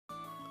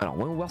Alors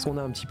voyons voir ce qu'on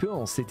a un petit peu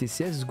en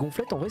CTCS.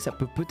 Gonflette en vrai ça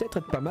peut peut-être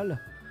être pas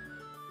mal.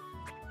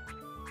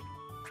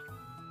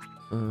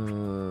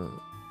 Elles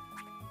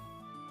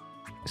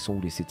sont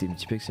où les CT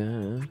multiplex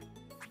hein?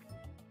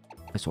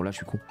 Elles sont là, je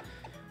suis con.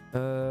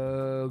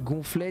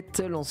 Gonflette,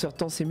 lanceur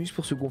tend ses muscles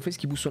pour se gonfler, ce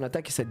qui booste son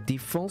attaque et sa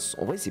défense.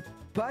 En vrai, c'est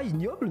pas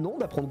ignoble, non,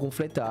 d'apprendre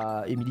Gonflette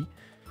à Emily.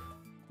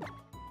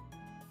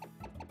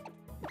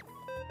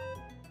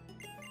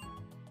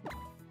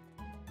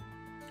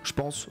 Je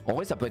pense. En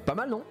vrai, ça peut être pas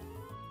mal, non?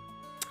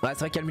 Ouais, c'est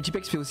vrai qu'il y a le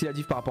multiplex qui fait aussi la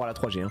diff par rapport à la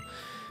 3G. Hein.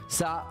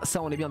 Ça,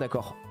 on est bien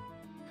d'accord.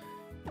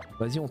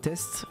 Vas-y, on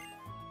teste.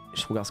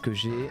 Je regarde ce que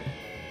j'ai.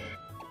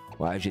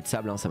 Ouais, j'ai de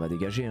sable, hein, ça va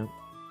dégager. Hein.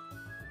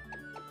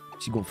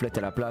 Petit Gonflette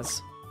à la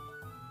place.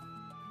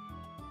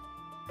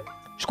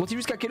 Je continue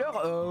jusqu'à quelle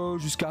heure?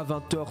 Jusqu'à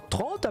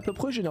 20h30 à peu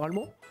près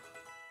généralement.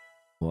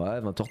 Ouais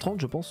 20h30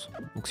 je pense.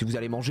 Donc si vous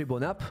allez manger,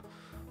 bon app.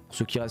 Pour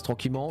ceux qui restent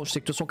tranquillement. Je sais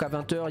que de toute façon qu'à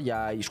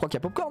 20h je crois qu'il y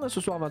a Popcorn hein,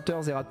 ce soir à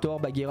 20h. Zerator,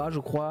 Bagheera je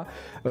crois.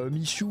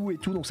 Michou et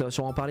tout. Donc ça va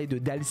sûrement parler de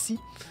Dalcy.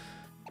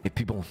 Et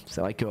puis bon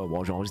c'est vrai que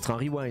bon, j'ai enregistré un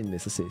rewind. Mais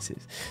ça c'est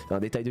un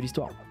détail de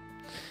l'histoire.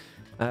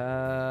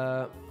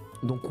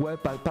 Donc ouais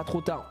pas trop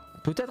tard.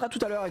 Peut-être à tout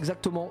à l'heure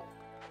exactement.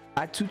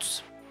 À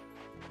toutes.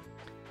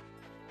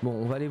 Bon,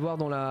 on va aller voir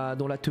dans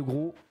la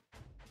Tegro.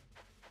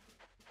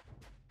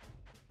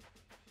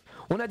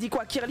 On a dit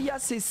quoi? Kirlia,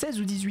 c'est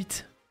 16 ou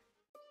 18?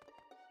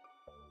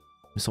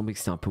 Il me semblait que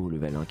c'était un peu au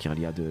level, hein,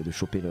 Kirlia, de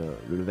choper le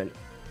level.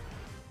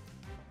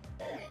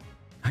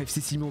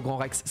 FC Simon, Grand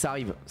Rex, ça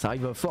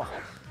arrive fort.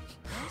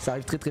 Ça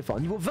arrive très très fort.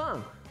 Niveau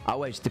 20! Ah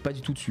ouais, j'étais pas du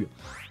tout dessus.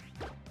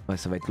 Ouais,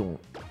 ça va être long.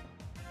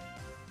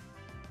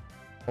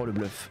 Oh le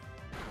bluff.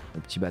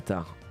 Le petit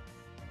bâtard.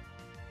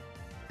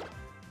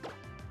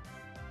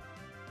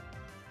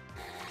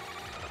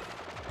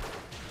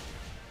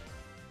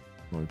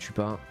 On le tue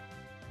pas.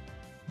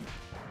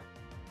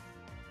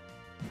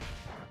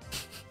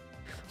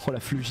 Oh la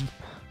flugie.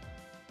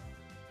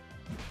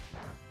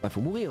 Bah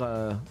faut mourir.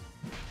 Au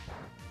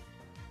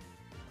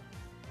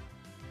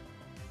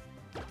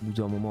bout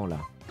d'un moment là.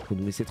 Faut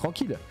nous laisser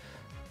tranquille.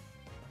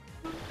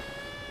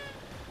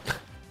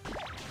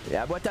 Et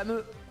à boîte à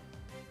meux.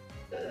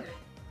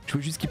 Je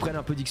veux juste qu'il prenne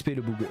un peu d'XP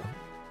le bug.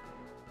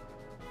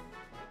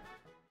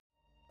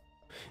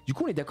 Du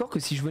coup on est d'accord que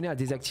si je venais à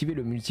désactiver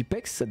le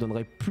multiplex ça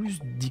donnerait plus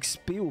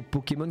d'XP au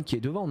Pokémon qui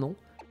est devant, non?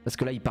 Parce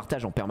que là il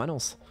partage en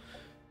permanence.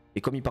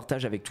 Et comme il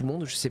partage avec tout le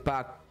monde, je sais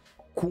pas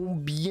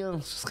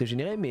combien ce serait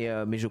généré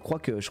mais je crois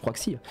que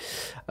si.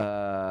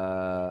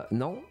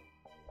 Non?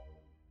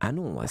 Ah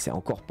non, c'est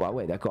encore pas...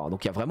 Ouais d'accord,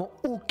 donc il n'y a vraiment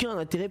aucun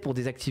intérêt pour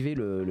désactiver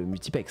le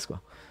multiplex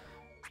quoi.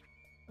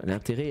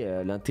 L'intérêt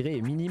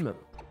est minime.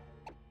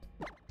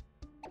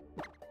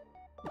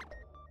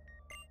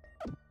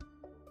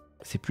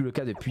 C'est plus le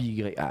cas depuis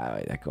Y. Ah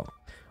ouais d'accord.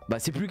 Bah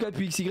c'est plus le cas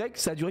depuis XY,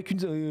 ça a duré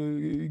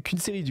qu'une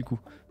série du coup.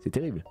 C'est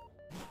terrible.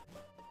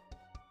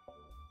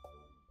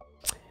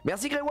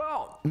 Merci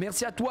Grégoire.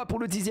 Merci à toi pour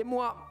le 10e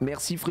mois.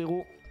 Merci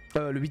frérot.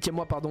 Le 8e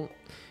mois pardon.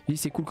 Oui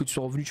c'est cool que tu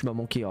sois revenu, tu m'as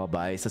manqué. Ah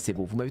bah ça c'est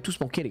beau. Vous m'avez tous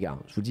manqué les gars,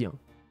 je vous dis. Hein.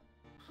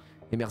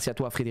 Et merci à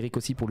toi Frédéric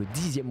aussi pour le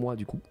 10e mois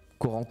du coup.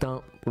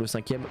 Corentin pour le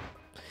 5e.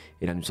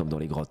 Et là nous sommes dans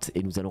les grottes.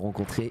 Et nous allons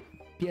rencontrer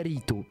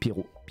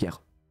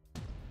Pierre.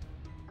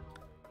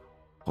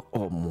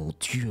 Oh mon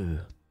dieu.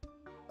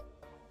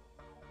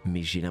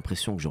 Mais j'ai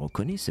l'impression que je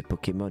reconnais ce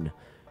Pokémon.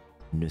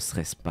 Ne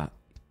serait-ce pas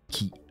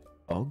qui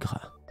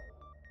ogre?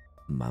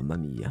 Mamma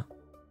mia.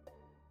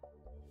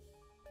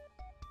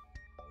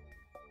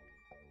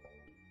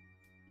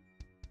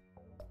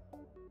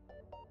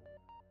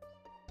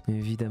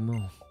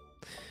 Évidemment.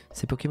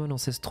 Ces Pokémon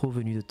ancestraux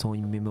venus de temps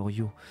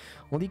immémoriaux,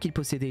 on dit qu'ils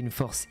possédaient une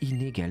force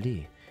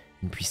inégalée,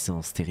 une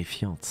puissance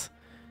terrifiante.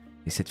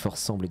 Et cette force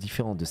semble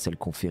différente de celle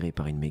conférée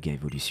par une méga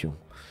évolution.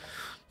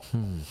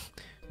 Nous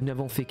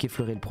n'avons fait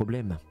qu'effleurer le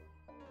problème.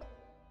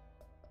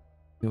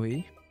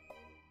 Oui?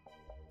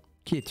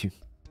 Qui es-tu?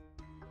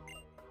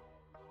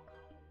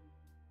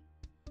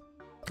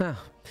 Ah,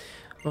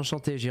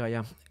 enchanté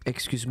Jiria.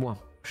 Excuse-moi,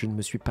 je ne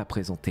me suis pas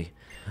présenté.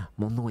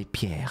 Mon nom est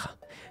Pierre.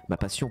 Ma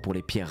passion pour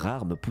les pierres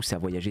rares me pousse à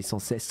voyager sans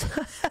cesse.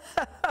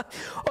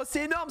 Oh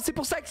c'est énorme, c'est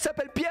pour ça qu'il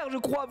s'appelle Pierre je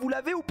crois, vous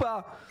l'avez ou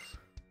pas?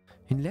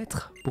 Une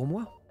lettre pour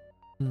moi?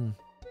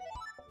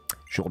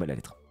 Je remets la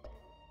lettre.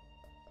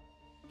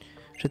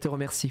 Je te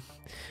remercie.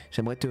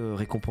 J'aimerais te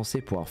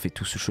récompenser pour avoir fait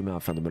tout ce chemin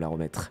afin de me la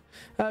remettre.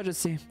 Ah je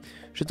sais,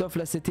 je t'offre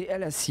la CT à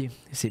l'acier.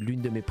 C'est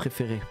l'une de mes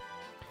préférées.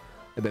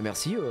 Eh ben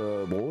merci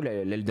bro,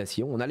 l'aile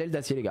d'acier. On a l'aile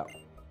d'acier les gars.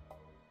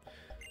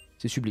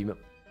 C'est sublime.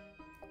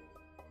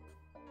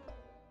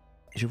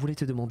 Je voulais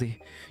te demander,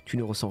 tu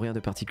ne ressens rien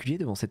de particulier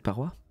devant cette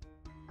paroi?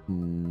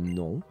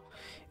 Non.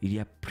 Il y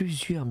a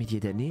plusieurs milliers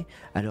d'années,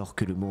 alors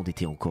que le monde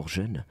était encore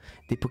jeune,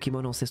 des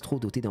Pokémon ancestraux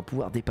dotés d'un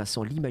pouvoir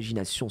dépassant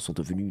l'imagination sont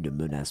devenus une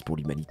menace pour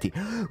l'humanité.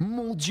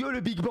 Mon dieu,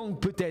 le Big Bang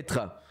peut-être!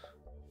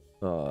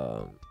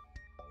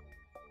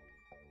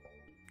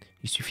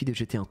 Il suffit de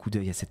jeter un coup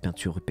d'œil à cette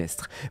peinture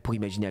rupestre pour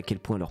imaginer à quel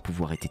point leur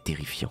pouvoir était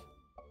terrifiant.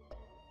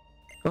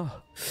 Oh,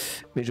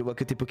 mais je vois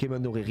que tes Pokémon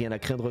n'auraient rien à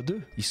craindre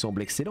d'eux, ils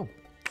semblent excellents.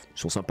 Ils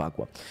sont sympas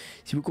quoi.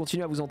 Si vous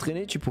continuez à vous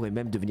entraîner, tu pourrais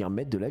même devenir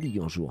maître de la ligue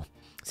un jour.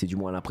 C'est du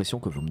moins l'impression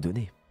que vous me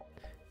donnez.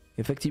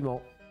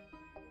 Effectivement.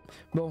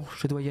 Bon,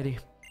 je dois y aller.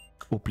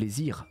 Au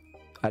plaisir.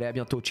 Allez, à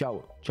bientôt.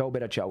 Ciao. Ciao,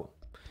 bella ciao.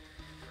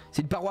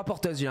 C'est une paroi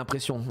porteuse, j'ai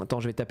l'impression. Attends,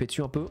 je vais taper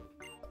dessus un peu.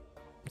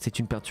 C'est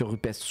une peinture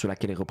rupestre sur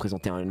laquelle est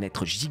représenté un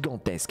être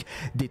gigantesque,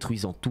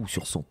 détruisant tout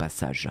sur son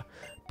passage.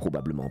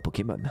 Probablement un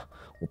Pokémon.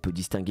 On peut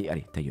distinguer...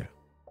 Allez, ta gueule.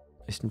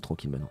 Laisse-nous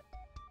tranquille maintenant.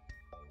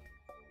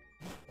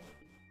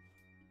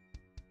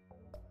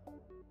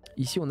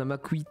 Ici, on a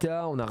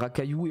Makuita, on a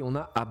Rakayu et on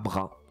a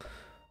Abra.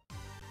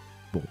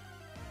 Bon.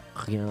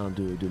 Rien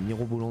de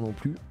mirobolant non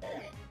plus.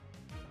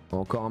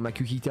 Encore un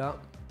Makukita.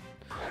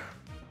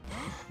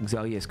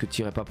 Xari, est-ce que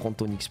tu irais pas prendre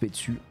ton XP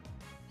dessus?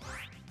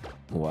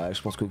 Ouais,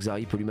 je pense que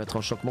Xari peut lui mettre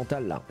un choc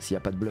mental là, s'il n'y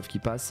a pas de bluff qui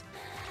passe.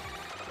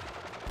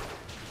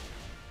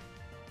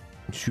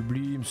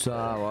 Sublime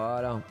ça,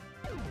 voilà.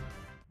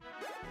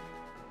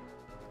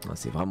 Ah,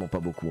 c'est vraiment pas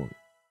beaucoup. Hein.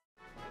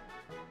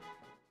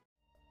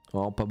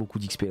 Vraiment pas beaucoup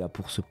d'XP là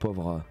pour ce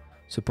pauvre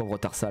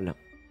Tarsal.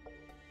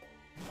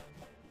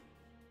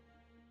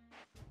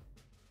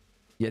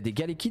 Il y a des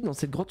Galekids dans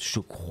cette grotte? Je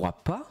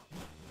crois pas.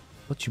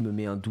 Oh, tu me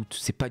mets un doute.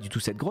 C'est pas du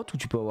tout cette grotte où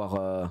tu peux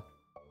avoir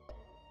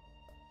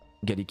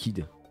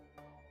Galekid?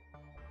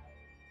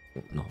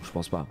 Non, je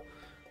pense pas.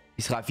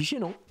 Il sera affiché,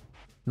 non?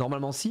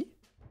 Normalement, si.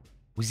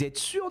 Vous êtes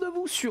sûr de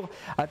vous? Sûr.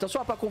 Attention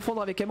à pas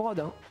confondre avec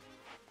Emerald. Hein.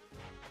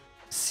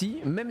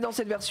 Si, même dans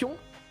cette version.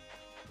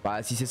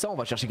 Bah, si c'est ça, on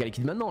va chercher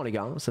Galekid maintenant, les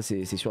gars. Hein. Ça,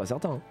 c'est sûr et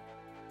certain. Hein.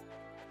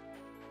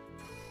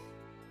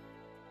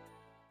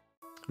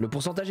 Le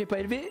pourcentage est pas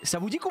élevé. Ça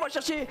vous dit qu'on va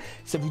chercher?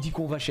 Ça vous dit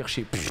qu'on va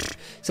chercher? Pff.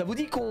 Ça vous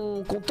dit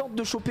qu'on tente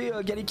de choper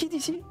Galekid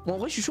ici? En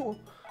vrai, je suis chaud. Hein.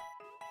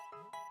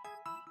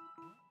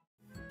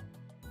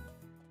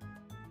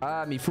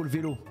 Ah, mais il faut le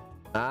vélo.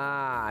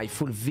 Ah, il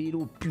faut le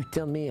vélo,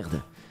 putain de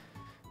merde.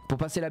 Pour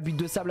passer la butte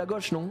de sable à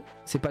gauche, non?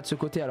 C'est pas de ce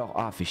côté alors.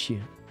 Ah, fait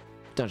chier.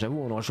 Putain, j'avoue,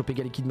 on aurait chopé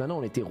Galekid maintenant,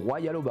 on était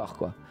royal au bar,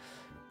 quoi.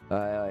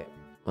 Ouais.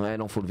 Ouais,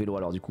 non, faut le vélo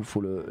alors, du coup,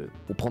 faut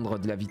prendre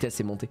de la vitesse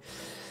et monter.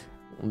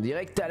 On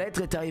dirait que ta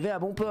lettre est arrivée à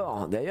bon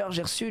port. D'ailleurs,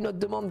 j'ai reçu une autre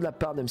demande de la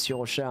part de Monsieur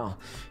Rochard.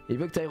 Il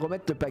veut que tu ailles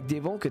remettre le pack des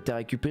vents que tu as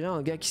récupéré à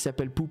un gars qui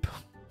s'appelle Poupe.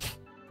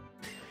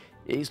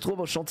 Et il se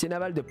trouve au chantier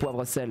naval de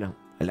Poivre-Sel.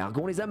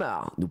 Largons les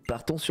amarres, nous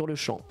partons sur le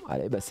champ.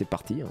 Allez, bah c'est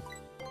parti. Hein.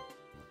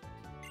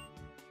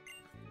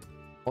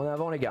 En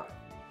avant les gars.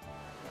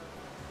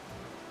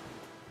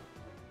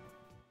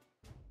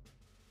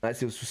 Ah,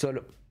 c'est au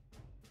sous-sol.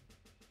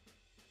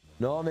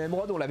 Non mais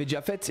Emerald on l'avait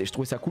déjà faite et je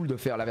trouvais ça cool de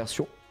faire la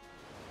version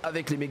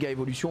avec les méga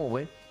évolutions en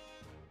vrai.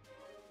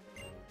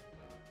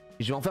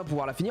 Et je vais enfin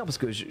pouvoir la finir parce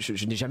que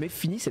je n'ai jamais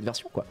fini cette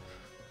version quoi.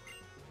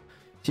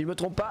 Si je me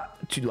trompe pas,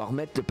 tu dois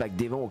remettre le pack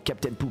des vents au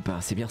Captain Poop,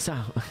 hein. C'est bien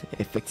ça.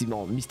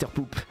 Effectivement, Mister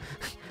Poop.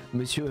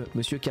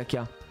 Monsieur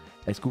Caca.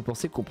 Est-ce que vous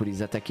pensez qu'on peut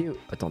les attaquer?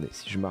 Attendez,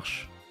 si je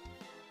marche.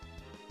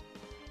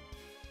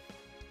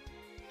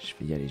 Je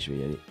vais y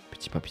aller.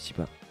 Petit pas.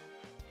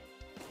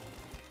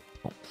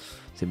 Bon,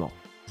 c'est mort.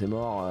 C'est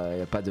mort,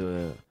 y a pas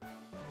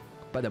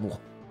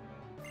d'amour.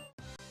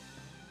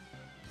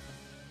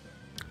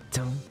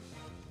 Tiens.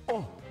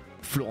 Oh,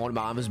 Florent le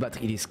marin veut se battre,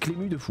 il est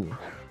sclému de fou.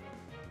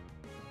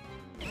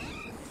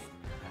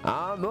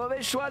 Un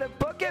mauvais choix de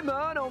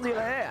Pokémon, on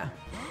dirait.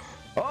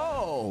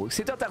 Oh,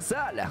 c'est un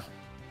Tarsal.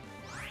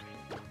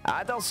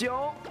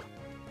 Attention.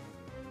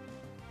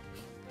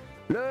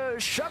 Le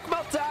choc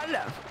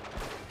mental.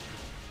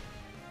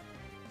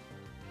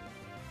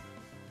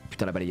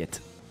 Putain, la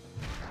balayette.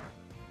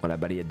 Oh, la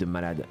balayette de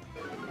malade.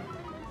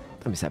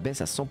 Putain, mais ça baisse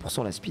à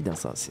 100% la speed, hein,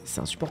 ça,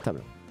 c'est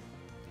insupportable.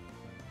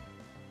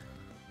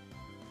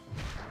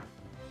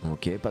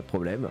 Ok, pas de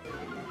problème.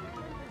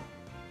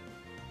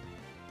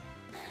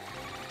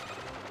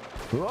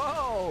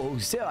 Wow,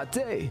 c'est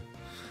raté.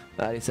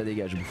 Allez, ça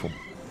dégage, bouffon.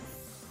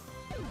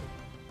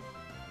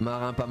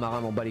 Marin, pas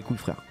marin, m'en bat les couilles,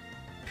 frère.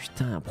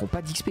 Putain, prends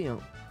pas d'XP, hein.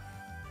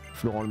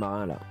 Florent le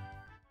marin, là.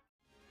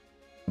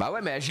 Bah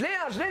ouais, mais je l'ai,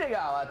 les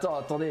gars.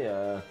 Attendez.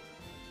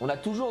 On a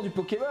toujours du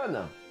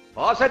Pokémon.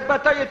 Oh, cette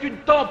bataille est une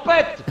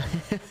tempête.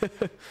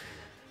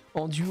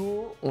 En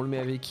duo, on le met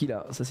avec qui,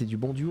 là? Ça, c'est du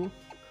bon duo.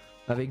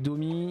 Avec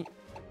Domi,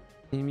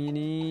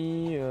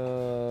 Emily.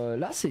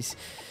 Là, c'est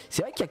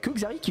vrai qu'il y a que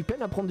Xari qui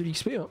peine à prendre de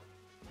l'XP, hein.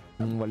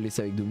 On va le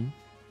laisser avec Domi.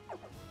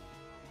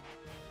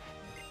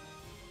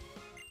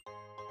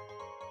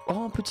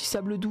 Oh, un petit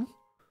sable doux.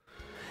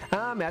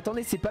 Ah, mais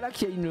attendez, c'est pas là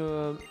qu'il y a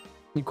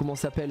une comment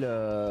ça s'appelle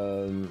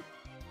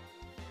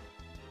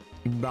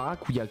une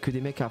baraque où il y a que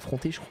des mecs à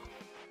affronter, je crois.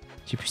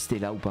 Je sais plus si c'était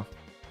là ou pas.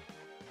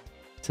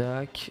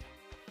 Tac.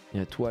 Il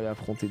y a tout à aller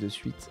affronter de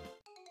suite.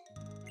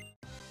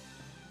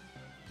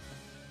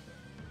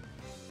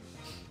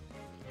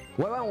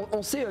 Ouais,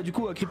 on sait du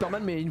coup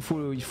Creeperman, mais il faut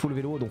le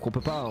vélo, donc on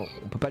peut pas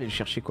aller le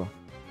chercher quoi.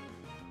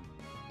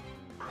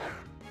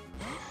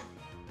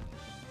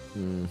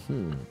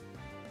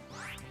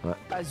 Ouais,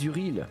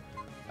 Azuril.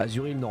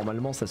 Azuril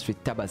normalement ça se fait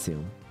tabasser.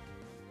 Hein.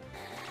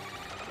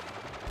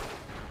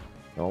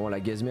 Vraiment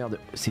la gaze merde.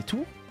 C'est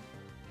tout?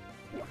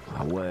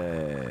 Ah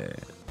ouais.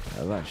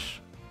 La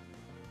vache.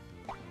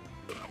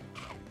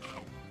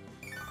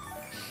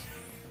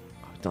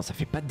 Putain, ça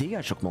fait pas de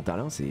dégâts, choc mental,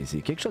 hein.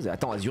 C'est quelque chose.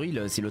 Attends,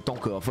 Azuril, c'est le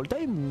tank full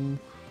time ou...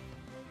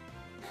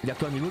 Il a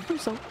quoi un niveau de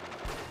plus, hein.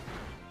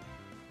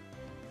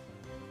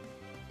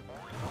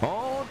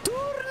 En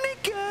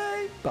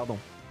tourniquet. Pardon.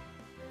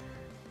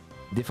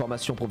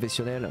 Déformation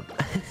professionnelle.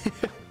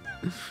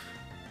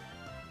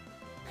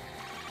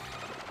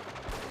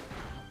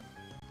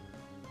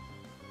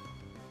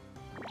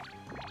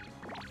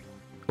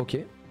 Ok.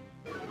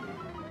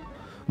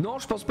 Non,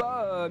 je pense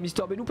pas,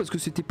 Mister Benou, parce que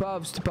c'était pas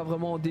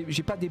vraiment.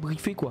 J'ai pas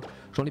débriefé quoi.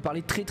 J'en ai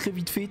parlé très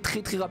vite fait,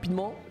 très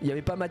rapidement. Il y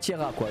avait pas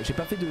matière à quoi. J'ai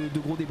pas fait de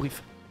gros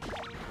débriefs.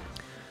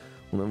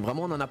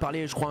 Vraiment, on en a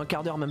parlé, je crois, un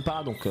quart d'heure, même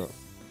pas, donc.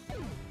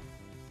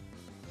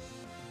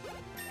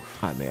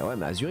 Ah, mais ouais,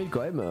 mais Azuril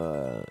quand même,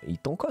 il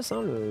t'encosse,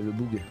 hein, le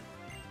bug.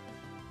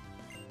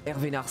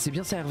 Hervénard, c'est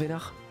bien ça,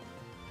 Hervénard?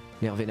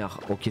 Hervénard,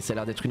 ok, ça a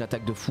l'air d'être une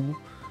attaque de fou.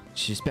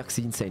 J'espère que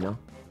c'est insane, hein.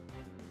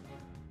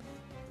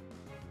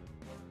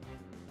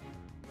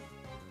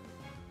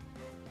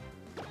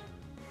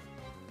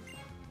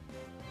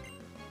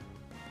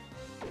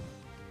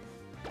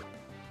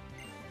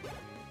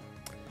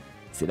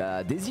 C'est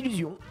la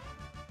désillusion.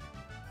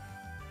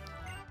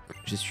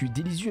 Je suis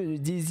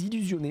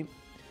désillusionné.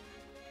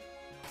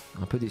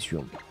 Un peu déçu.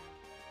 Hein.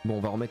 Bon,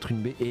 on va remettre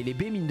une baie. Et les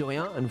baies, mine de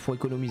rien, elles nous font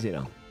économiser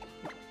là.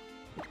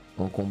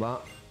 En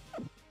combat.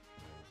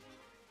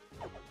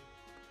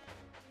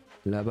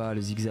 Là-bas,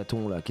 le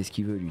zigzaton là, qu'est-ce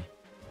qu'il veut lui?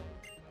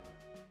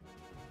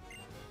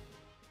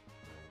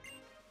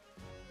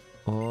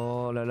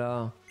 Oh là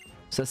là.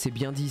 Ça, c'est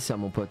bien dit, ça,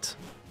 mon pote.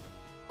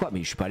 Quoi?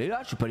 Mais je suis pas allé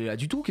là,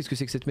 du tout. Qu'est-ce que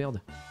c'est que cette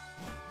merde?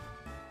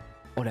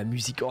 Oh la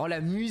musique, oh la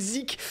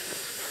musique.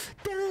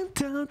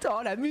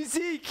 Oh la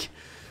musique.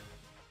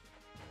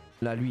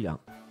 Là lui là.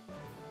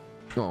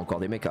 Non,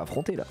 encore des mecs à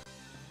affronter là.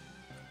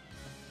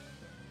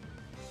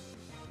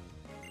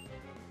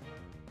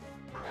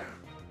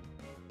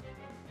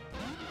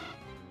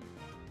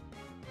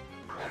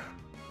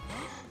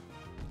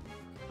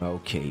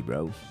 Ok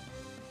bro.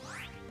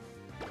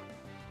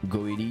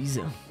 Go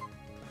Elise.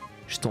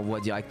 Je t'envoie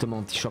directement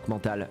un petit choc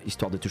mental,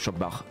 histoire de te choc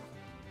barre.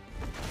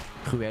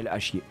 Cruel à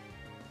chier.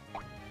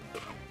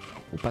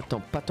 Bon, pas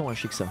tant à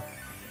chier que ça.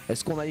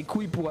 Est-ce qu'on a les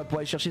couilles pour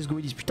aller chercher ce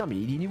Goélis? Putain, mais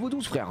il est niveau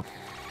 12, frère.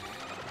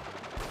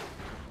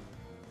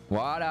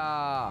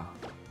 Voilà.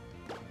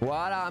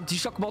 Voilà, un petit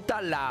choc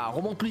mental là.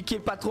 Remonte-lui qui est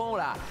le patron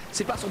là.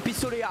 C'est pas son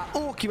pistolet à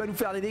eau qui va nous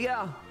faire des dégâts.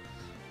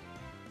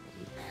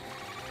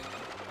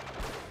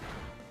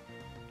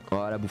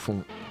 Voilà,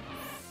 bouffon.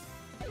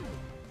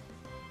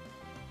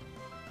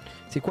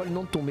 C'est quoi le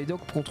nom de ton médoc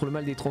contre le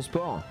mal des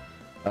transports?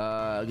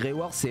 Grey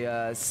War,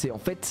 c'est en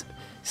fait,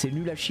 c'est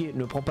nul à chier.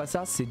 Ne prends pas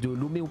ça, c'est de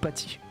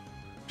l'homéopathie.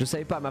 Je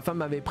savais pas, ma femme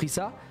m'avait pris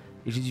ça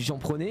et j'ai dit j'en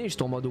prenais et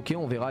j'étais en mode ok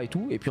on verra et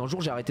tout. Et puis un jour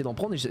j'ai arrêté d'en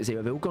prendre et il n'y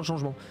avait aucun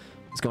changement.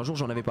 Parce qu'un jour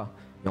j'en avais pas.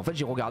 Et en fait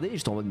j'ai regardé et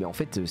j'étais en mode mais en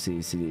fait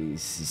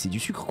c'est du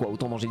sucre quoi.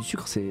 Autant manger du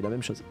sucre, c'est la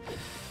même chose.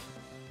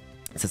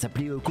 Ça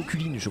s'appelait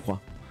coculine je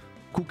crois.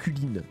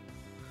 Coculine.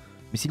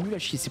 Mais c'est nul à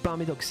chier, c'est pas un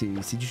médoc,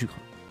 c'est du sucre.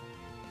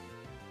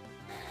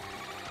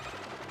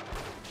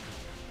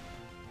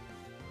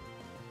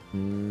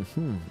 Une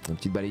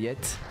petite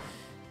balayette.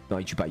 Non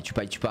il tue pas,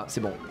 c'est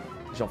bon.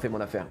 J'en fais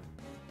mon affaire.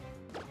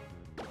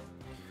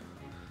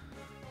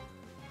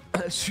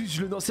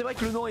 Le nom, c'est vrai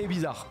que le nom est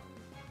bizarre.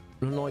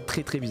 Le nom est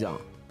très bizarre.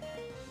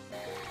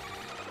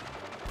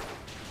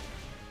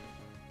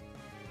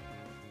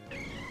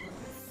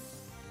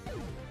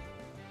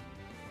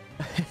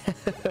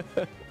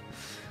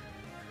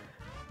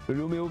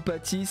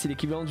 L'homéopathie, c'est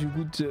l'équivalent d'une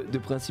goutte de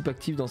principe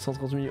actif dans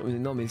 130 millions.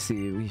 Non mais c'est...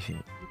 Oui.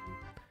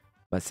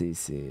 Bah c'est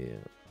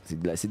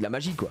de la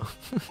magie quoi.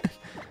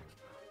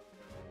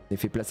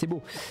 Effet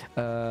placebo.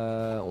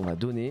 On va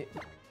donner...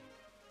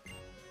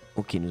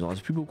 Ok, il nous en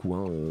reste plus beaucoup,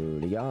 hein,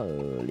 les gars.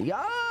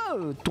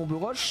 Tombe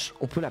roche,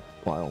 on peut la...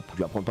 Ouais, on peut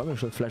lui apprendre pas mal de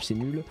choses. Flash, c'est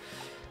nul.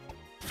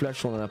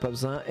 Flash, on en a pas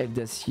besoin. Aile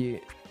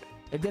d'acier.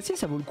 Aile d'acier,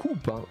 ça vaut le coup ou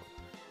pas?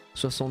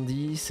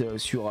 70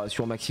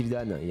 sur Max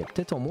Hildan. Il y a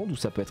peut-être un monde où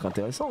ça peut être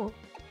intéressant, hein,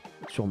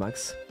 sur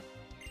Max.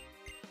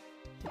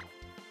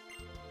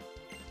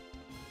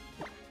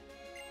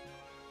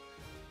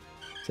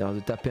 C'est l'air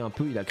de taper un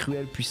peu. Il a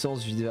cruelle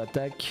puissance vidéo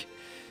attaque.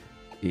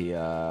 Et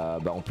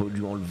bah on peut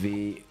lui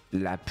enlever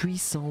la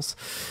puissance.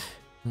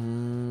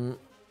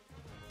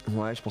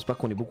 Ouais, je pense pas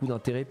qu'on ait beaucoup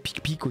d'intérêt.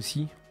 Pic-pic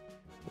aussi.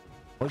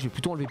 Ouais, je vais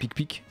plutôt enlever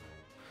pic-pic.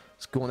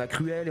 Parce qu'on a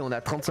cruel et on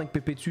a 35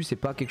 pp dessus. C'est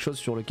pas quelque chose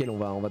sur lequel on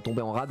va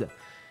tomber en rade.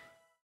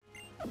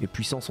 Et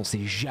puissance, on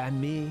sait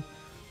jamais.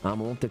 À un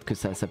moment, peut-être que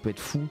ça peut être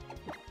fou.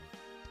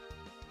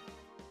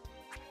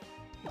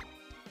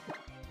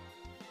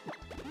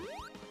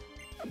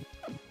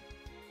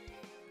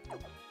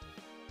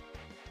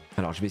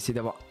 Alors, je vais essayer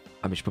d'avoir...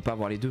 Ah mais je peux pas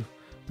avoir les deux.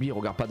 Lui il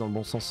regarde pas dans le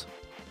bon sens.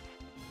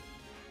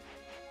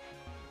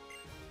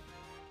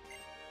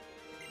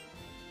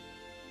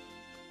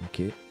 Ok.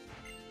 Il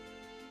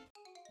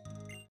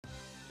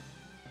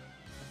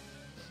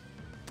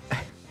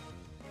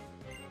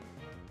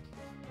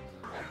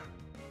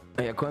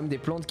y a quand même des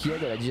plantes qui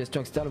aident à la digestion,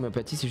 etc.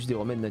 L'homéopathie c'est juste des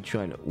remèdes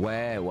naturels.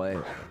 Ouais.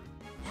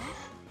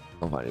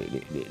 Enfin,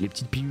 les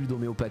petites pilules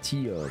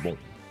d'homéopathie, bon.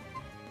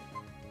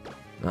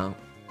 Hein.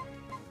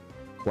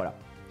 Voilà.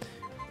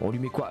 On lui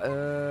met quoi?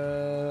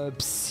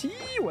 Psy,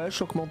 ouais,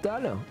 choc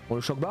mental. On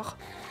le choc barre.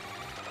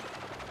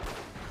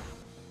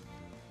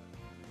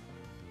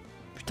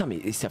 Putain,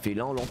 mais ça fait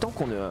longtemps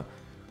qu'on ne...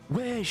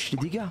 Wesh, les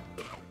dégâts.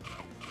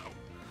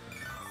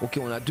 Ok,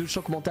 on a 2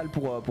 chocs mentales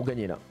pour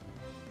gagner là.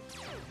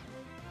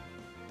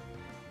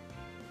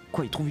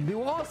 Quoi, il trouve une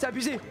BO? Oh, c'est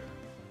abusé.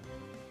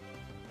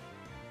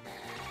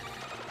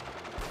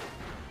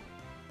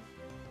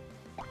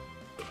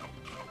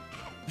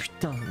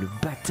 Putain, le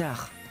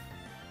bâtard.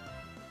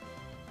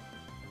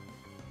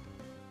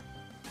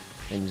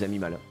 Il nous a mis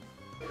mal.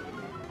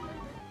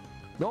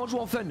 Non, on joue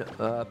en fun,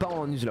 pas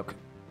en nuzlocke.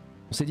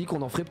 On s'est dit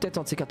qu'on en ferait peut-être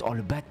un de ces 4. Oh,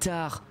 le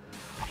bâtard.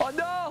 Oh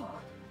non.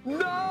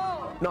 Non.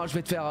 Non, je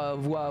vais te faire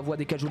voix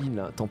des cajolines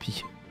là, tant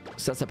pis.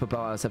 Ça peut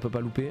pas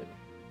louper.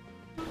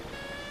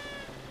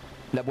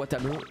 La boîte à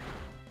meux.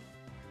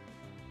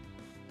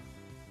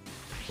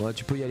 Ouais,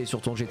 tu peux y aller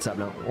sur ton jet de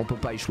sable, hein. On peut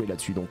pas échouer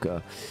là-dessus, donc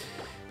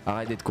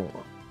arrête d'être con.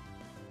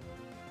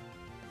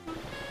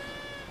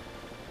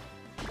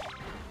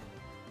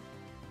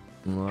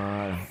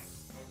 Voilà.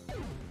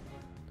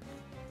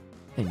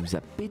 Il nous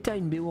a pété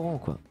une BO rang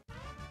quoi.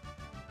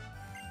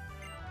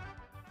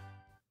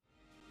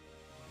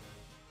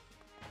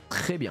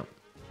 Très bien.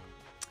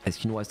 Est-ce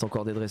qu'il nous reste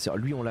encore des dresseurs?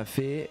 Lui on l'a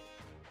fait.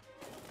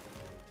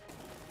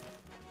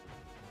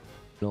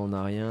 Là on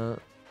n'a rien.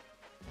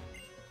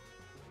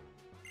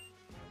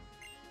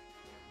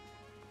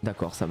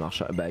 D'accord, ça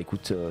marche. Bah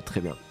écoute,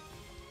 très bien.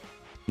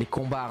 Les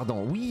combats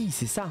ardents, oui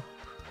c'est ça.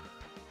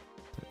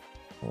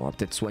 On va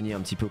peut-être soigner un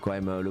petit peu quand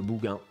même le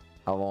boug hein,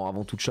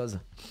 avant toute chose.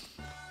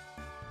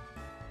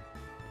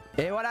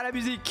 Et voilà la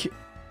musique.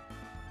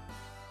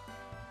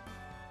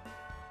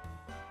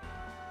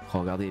 Oh,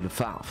 regardez le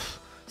phare,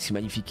 c'est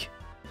magnifique.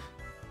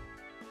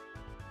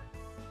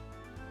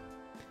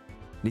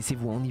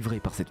 Laissez-vous enivrer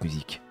par cette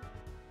musique.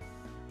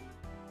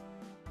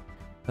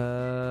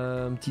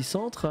 Un petit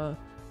centre.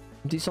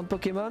 Un petit centre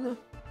Pokémon.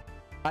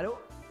 Allô?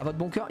 À votre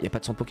bon cœur? Il n'y a pas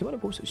de centre Pokémon là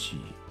pour vous?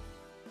 Si,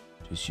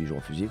 je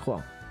refuse d'y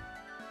croire.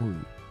 Oui.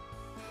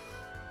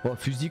 Oh,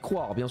 refuse d'y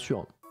croire, bien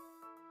sûr.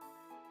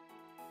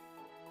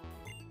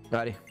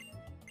 Allez.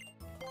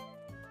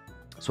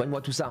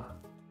 Soigne-moi tout ça.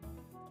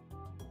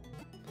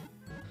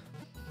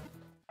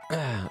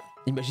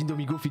 Imagine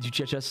Domingo fait du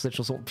cha-cha sur cette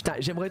chanson. Putain,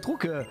 j'aimerais trop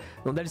que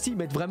dans Dalcy ils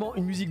mettent vraiment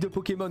une musique de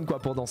Pokémon quoi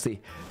pour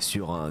danser.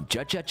 Sur un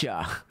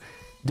cha-cha-cha.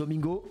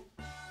 Domingo.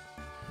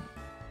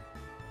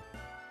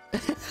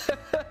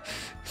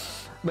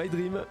 My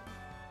dream.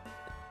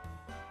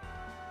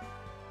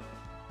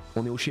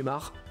 On est au schéma.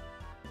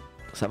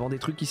 Ça vend des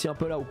trucs ici un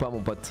peu là ou pas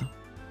mon pote?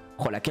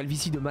 Oh la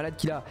calvitie de malade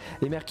qu'il a.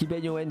 Les mers qui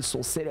baignent au N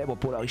sont célèbres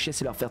pour leur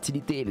richesse et leur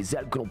fertilité. Les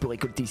algues que l'on peut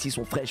récolter ici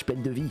sont fraîches,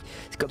 pleines de vie.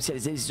 C'est comme si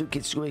elles avaient...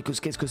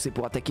 Qu'est-ce que c'est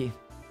pour attaquer?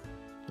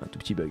 Un tout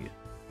petit bug.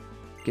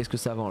 Qu'est-ce que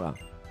ça vend là?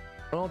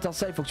 Oh non,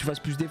 Tarsa, il faut que tu fasses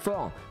plus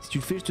d'efforts. Si tu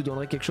le fais, je te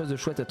donnerai quelque chose de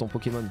chouette à ton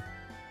Pokémon.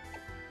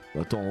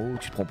 Attends, oh,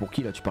 tu te prends pour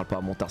qui là? Tu parles pas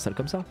à mon Tarsal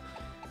comme ça?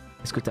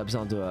 Est-ce que t'as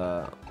besoin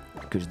de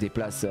que je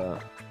déplace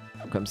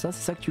comme ça?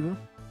 C'est ça que tu veux?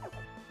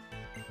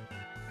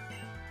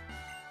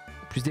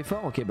 Plus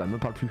d'efforts? Ok, bah me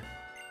parle plus.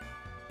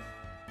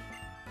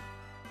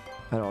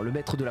 Alors, le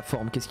maître de la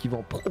forme, qu'est-ce qu'il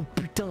vend? Oh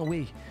putain,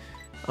 oui.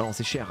 Ah non,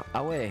 c'est cher.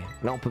 Ah ouais,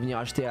 là on peut venir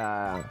acheter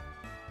à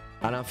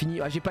l'infini.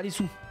 Ah, j'ai pas les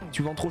sous.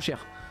 Tu vends trop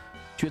cher.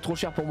 Tu es trop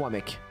cher pour moi,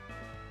 mec.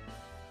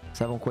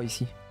 Ça vend quoi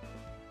ici?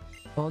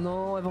 Oh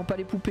non, elle vend pas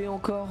les poupées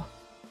encore.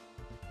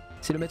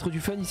 C'est le maître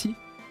du fun ici?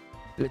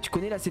 Là, tu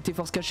connais là, c'était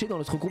Force Cachée dans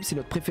notre groupe, c'est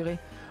notre préféré.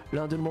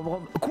 L'un de nos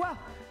membres. Quoi?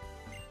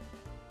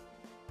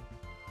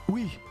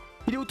 Oui.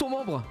 Il est où ton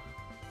membre?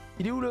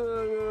 Il est où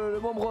le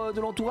membre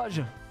de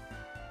l'entourage?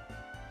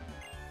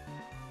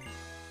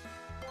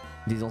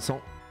 Des encens.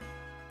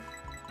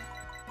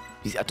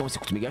 Mais attends, mais ça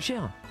coûte méga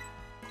cher.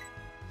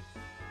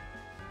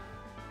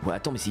 Ouais,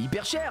 attends, mais c'est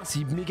hyper cher,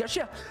 c'est méga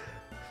cher.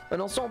 Un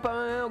encens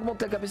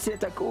augmente la capacité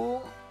d'attaque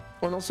haut.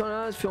 Un encens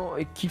là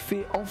qui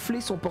fait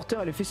enfler son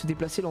porteur et le fait se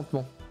déplacer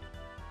lentement.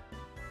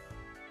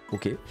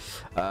 Ok.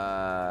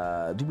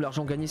 Double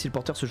argent gagné si le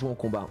porteur se joue en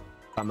combat.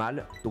 Pas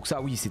mal. Donc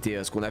ça, oui,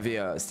 c'était ce qu'on avait.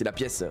 C'était la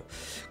pièce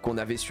qu'on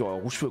avait sur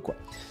Rouge-Feu, quoi.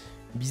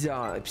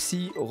 Bizarre.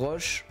 Psy,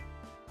 Roche.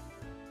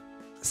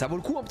 Ça vaut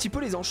le coup un petit peu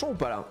les enchants ou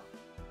pas là?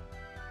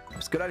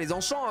 Parce que là, les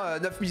enchants,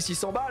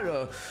 9600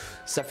 balles,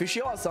 ça fait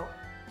chiras, hein.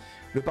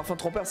 Le parfum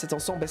trompeur, cet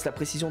encens baisse la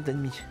précision de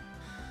l'ennemi.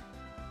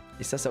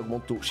 Et ça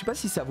augmente tôt. Je sais pas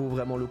si ça vaut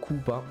vraiment le coup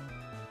ou pas.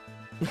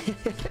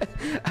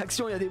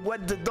 Action, il y a des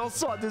boîtes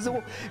d'encens à 2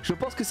 €. Je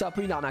pense que c'est un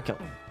peu une arnaque. Hein.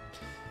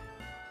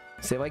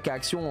 C'est vrai qu'à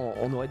Action,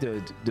 on aurait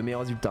de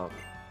meilleurs résultats.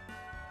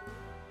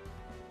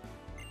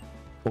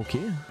 Ok.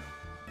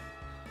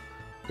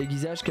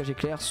 Aiguisage, cage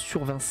éclair,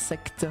 sur 20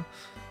 sectes.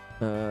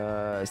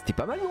 C'était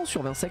pas mal, non,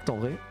 sur 20 sectes en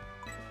vrai.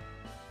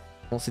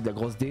 Bon, c'est de la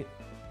grosse dé.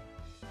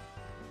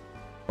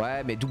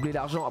 Ouais, mais doubler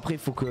l'argent. Après, il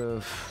faut que.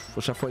 Faut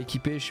chaque fois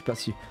équiper. Je sais pas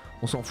si.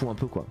 On s'en fout un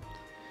peu, quoi.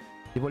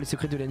 Dévoile les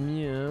secrets de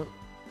l'ennemi. Hein.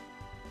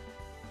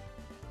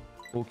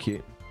 Ok.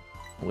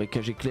 On aurait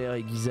cage éclair,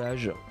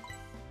 aiguisage.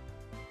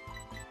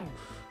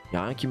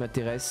 Y'a rien qui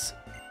m'intéresse.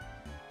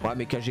 Ouais,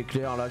 mais cage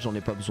éclair, là, j'en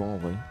ai pas besoin en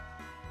vrai.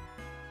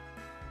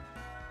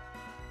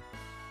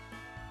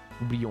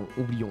 Oublions,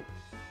 oublions.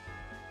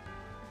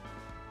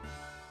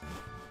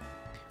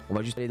 On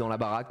va juste aller dans la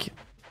baraque,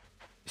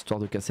 histoire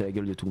de casser la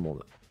gueule de tout le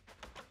monde.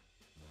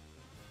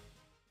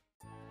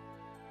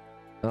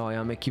 Alors,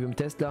 y'a un mec qui veut me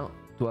tester là?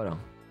 Toi là.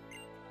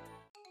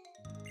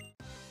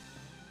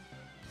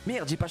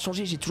 Merde, j'ai pas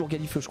changé, j'ai toujours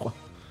Galifeu, je crois.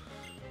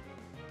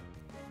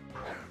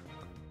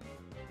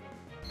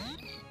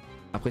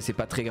 Après, c'est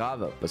pas très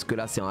grave, parce que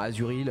là, c'est un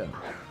Azuril.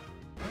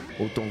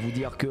 Autant vous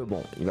dire que,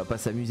 bon, il va pas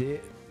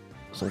s'amuser.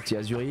 Son petit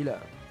Azuril.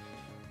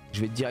 Je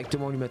vais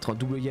directement lui mettre un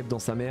double yep dans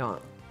sa mère.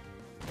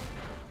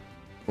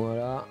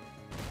 Voilà.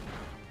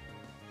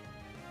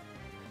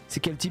 C'est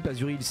quel type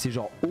Azuril? C'est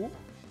genre eau?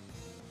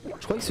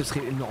 Je croyais que ce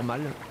serait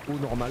normal. Eau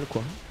normal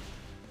quoi.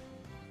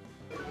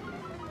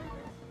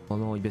 Oh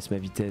non, il baisse ma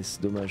vitesse.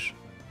 Dommage.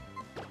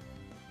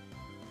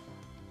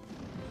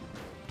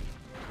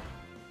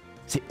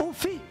 C'est eau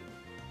fait.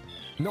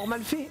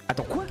 Normal fait.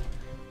 Attends quoi?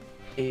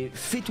 Et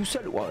fait tout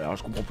seul? Ouais, alors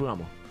je comprends plus rien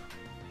moi.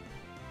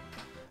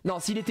 Non,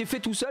 s'il était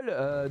fait tout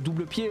seul,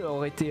 double pied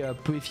aurait été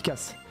peu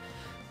efficace.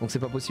 Donc c'est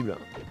pas possible.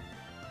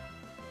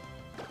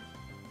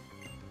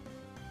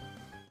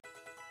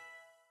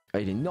 Ah,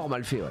 il est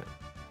normal fait, ouais.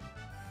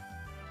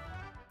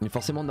 Il est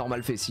forcément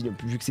normal fait. Si,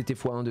 vu que c'était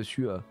x1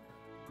 dessus,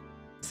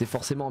 c'est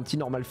forcément un petit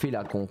normal fait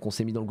là qu'on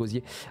s'est mis dans le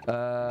gosier.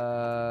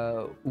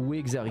 Où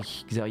est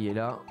XARI? XARI est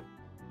là.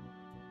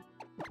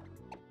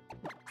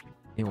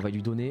 Et on va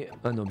lui donner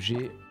un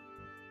objet.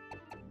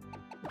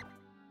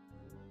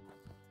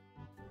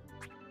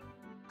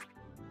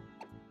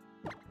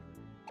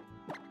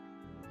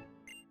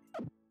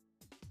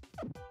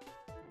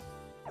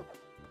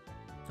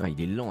 Ah, il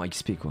est lent à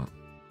XP quoi.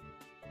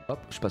 Hop,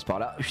 je passe par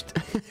là.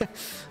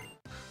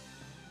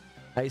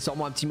 Allez,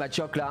 sors-moi un petit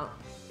machoc là.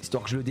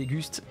 Histoire que je le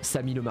déguste.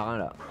 Samy le marin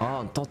là. Oh,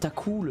 un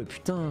tentacule,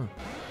 putain.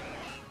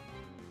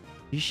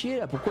 J'ai chier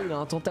là, pourquoi il a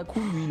un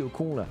tentacule lui, le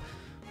con là.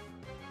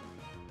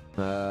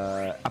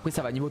 Après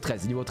ça va, niveau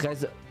 13. Niveau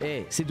 13. Eh,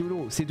 hey, c'est de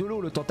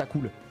l'eau le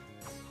tentacule.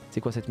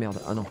 C'est quoi cette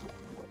merde? Ah non.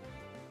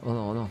 Oh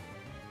non, oh non.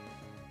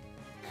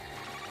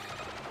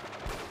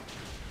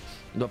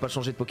 Il doit pas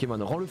changer de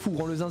Pokémon. Rends le fou,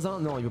 rends le zinzin.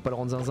 Non, il veut pas le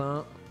rendre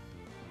zinzin.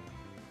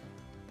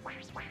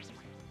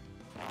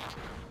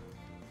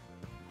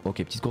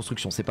 Ok, petite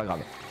construction, c'est pas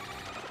grave.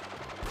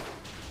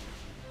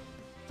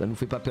 Ça nous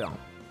fait pas peur.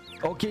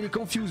 Ok, il est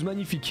confuse,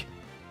 magnifique.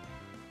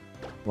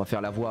 On va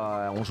faire la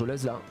voix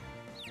enjôleuse là.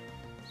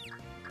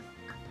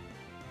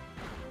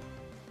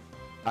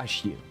 Ah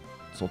chier.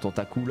 Son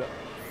tentacule.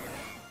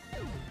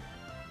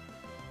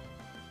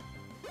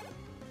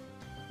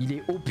 Il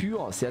est eau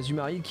pure, c'est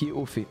Azumarill qui est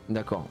eau fait.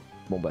 D'accord.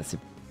 Bon bah c'est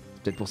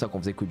peut-être pour ça qu'on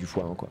faisait que du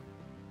x1 quoi.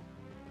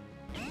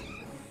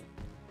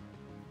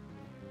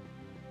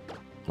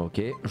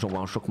 Ok, j'envoie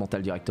un choc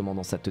mental directement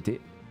dans sa teuté.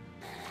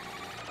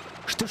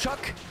 Je te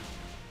choque.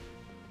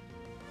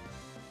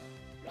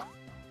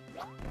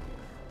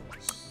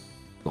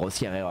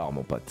 Grossière erreur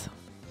mon pote.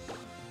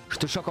 Je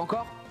te choque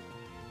encore.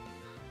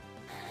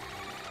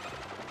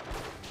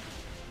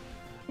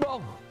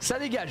 Bon, ça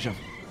dégage.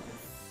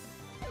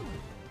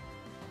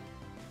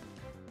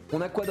 On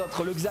a quoi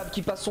d'autre? Le Xab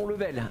qui passe son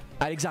level.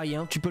 Alex XARI,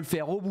 hein, tu peux le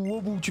faire au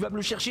bout, tu vas me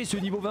le chercher ce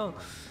niveau 20.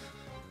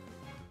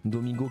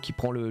 Domingo qui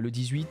prend le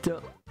 18.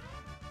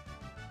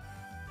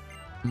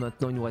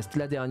 Maintenant il nous reste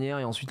la dernière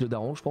et ensuite le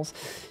daron je pense.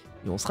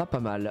 Et on sera pas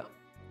mal.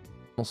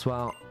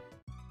 Bonsoir.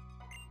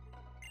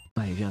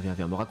 Allez viens,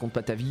 me raconte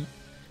pas ta vie.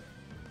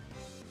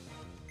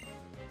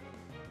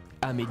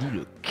 Amélie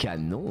le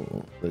canon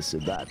veut se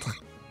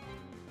battre.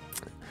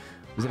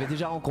 Vous avez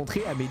déjà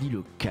rencontré Amélie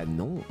le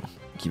canon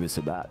qui veut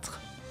se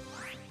battre?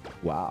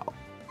 Waouh.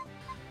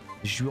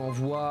 Je lui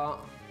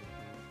envoie...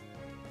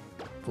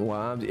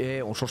 Ouais,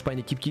 et on change pas une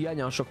équipe qui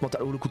gagne, un choc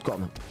mental. Oh le coup de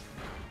corne.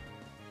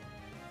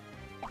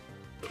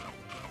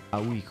 Ah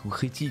oui, coup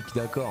critique,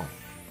 d'accord.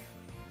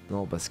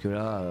 Non, parce que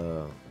là...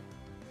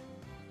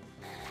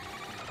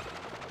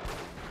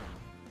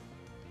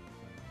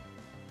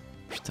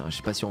 Putain, je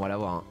sais pas si on va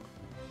l'avoir. Hein.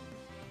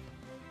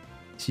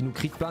 S'il nous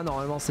crit pas,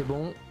 normalement c'est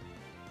bon.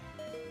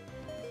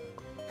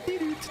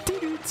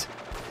 Tilute.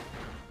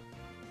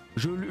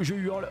 Je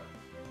hurle.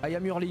 I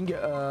am hurling.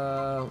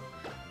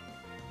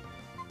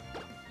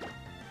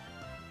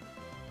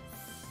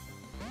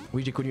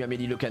 Oui, j'ai connu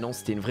Amélie le canon,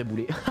 c'était une vraie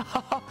boulet.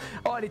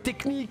 Oh, elle est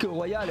technique,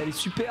 Royale, elle est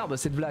superbe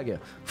cette blague.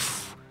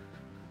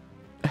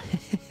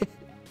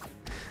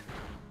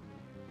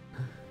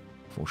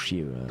 Font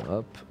chier,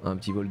 hop, un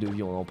petit vol de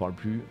vie, on n'en parle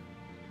plus.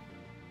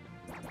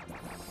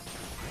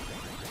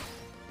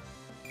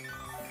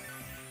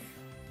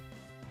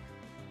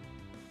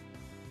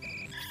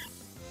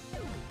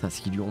 Putain,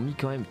 ce qu'ils lui ont mis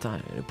quand même, putain,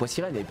 le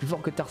poissirène est plus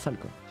fort que Tarsal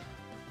quoi.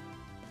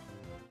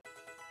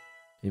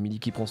 Amélie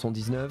qui prend son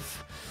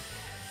 19.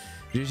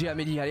 GG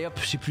Amélie, allez hop,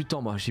 j'ai plus de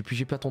temps moi,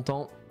 j'ai pas ton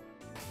temps.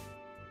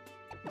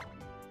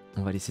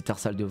 On va laisser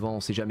Tarsal devant, on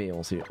sait jamais,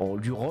 on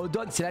lui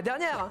redonne, c'est la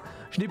dernière hein.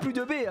 Je n'ai plus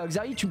de B,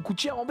 XARI tu me coûtes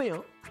cher en B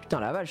hein.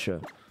 Putain la vache.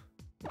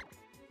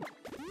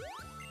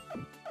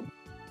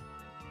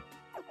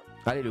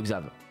 Allez le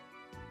Xav.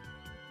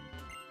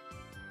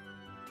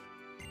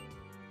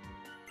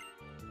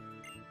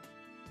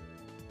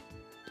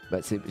 Bah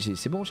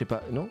c'est bon, j'ai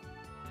pas... Non?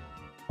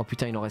 Oh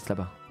putain, il en reste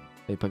là-bas.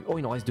 Oh,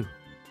 il en reste 2.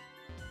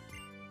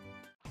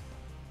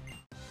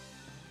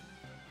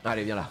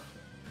 Allez, viens là.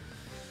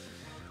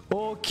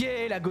 Ok,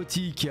 la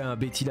gothique, hein,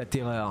 Betty la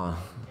terreur.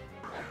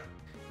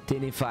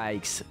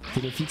 Ténéfix.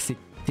 Ténéfix, c'est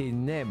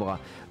ténèbres.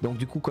 Donc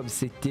du coup, comme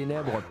c'est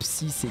ténèbres,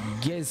 psy, c'est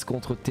gaze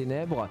contre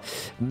ténèbres.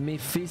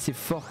 Méfait, c'est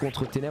fort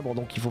contre ténèbres,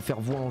 donc il faut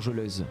faire voix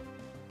angeleuse.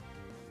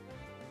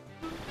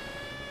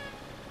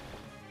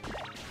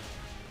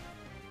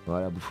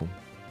 Voilà, bouffon.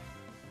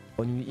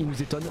 Oh, il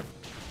nous étonne.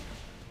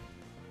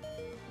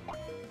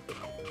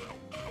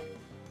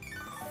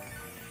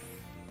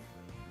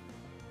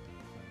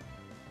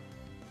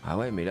 Ah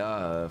ouais, mais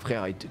là,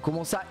 frère,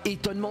 comment ça,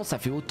 étonnement, ça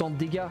fait autant de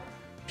dégâts?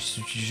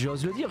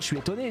 J'ose le dire, je suis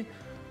étonné.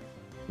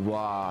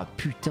 Waouh,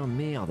 putain de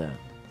merde.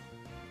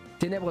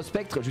 Ténèbres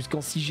spectre, jusqu'en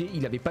 6G,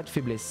 il avait pas de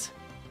faiblesse.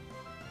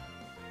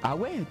 Ah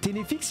ouais,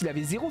 Ténéfix, il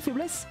avait 0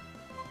 faiblesse?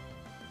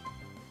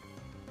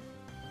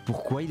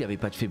 Pourquoi il avait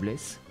pas de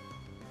faiblesse?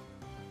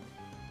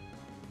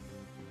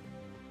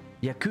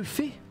 Il y a que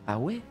fait. Ah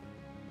ouais.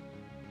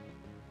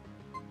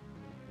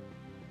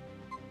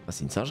 Ah,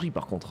 c'est une singerie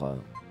par contre.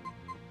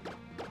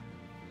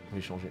 Je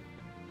vais changer.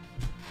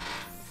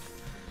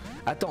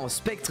 Attends,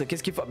 Spectre,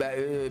 qu'est-ce qui est fort? Bah,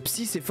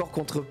 Psy c'est fort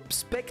contre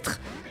Spectre,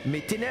 mais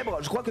Ténèbres,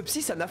 je crois que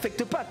Psy ça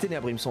n'affecte pas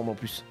Ténèbres, il me semble en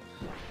plus.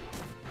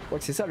 Je crois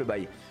que c'est ça le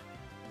bail.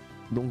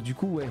 Donc du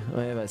coup, ouais,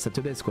 bah, ça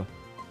te baisse quoi.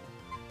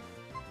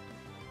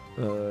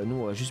 Nous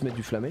on va juste mettre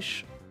du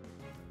flamèche.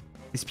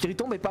 Et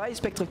Spiriton, mais pareil,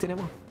 Spectre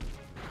Ténèbres.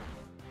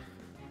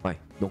 Ouais,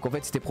 donc en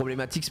fait c'était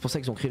problématique, c'est pour ça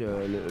qu'ils ont créé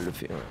le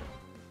fait.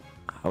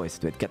 Ah ouais, ça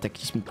doit être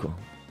cataclysmique quoi.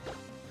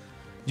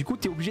 Du coup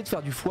t'es obligé de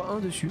faire du x1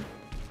 dessus.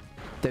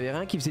 T'avais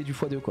rien qui faisait du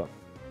x2 quoi.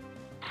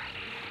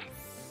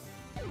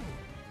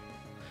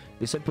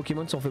 Les seuls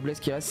Pokémon sans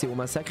faiblesse qui restent c'est au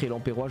massacre et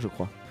l'Empérois je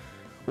crois.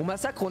 Au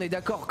massacre on est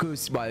d'accord que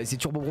bah, c'est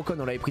Turbo Brocon,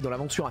 on l'avait pris dans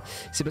l'aventure.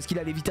 C'est parce qu'il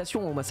a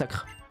lévitation au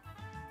massacre.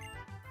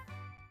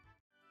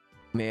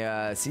 Mais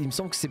il me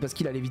semble que c'est parce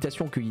qu'il a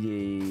lévitation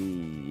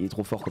qu'il est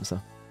trop fort comme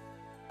ça.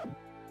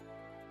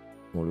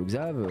 Bon le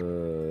Xav,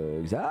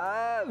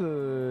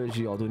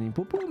 j'ai ordonné une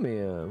popo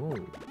mais bon.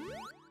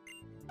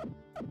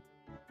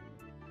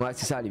 Ouais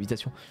c'est ça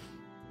lévitation.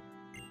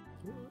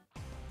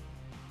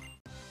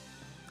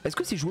 Est-ce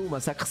que c'est joué au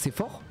massacre c'est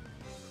fort?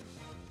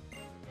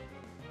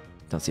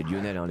 Putain c'est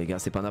Lionel hein les gars,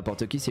 c'est pas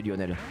n'importe qui, c'est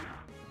Lionel.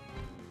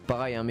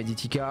 Pareil hein,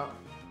 Medidiana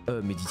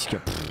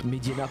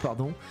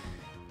pardon.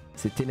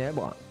 C'est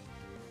ténèbres.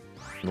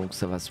 Donc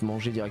ça va se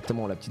manger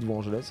directement la petite voix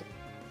angelaise.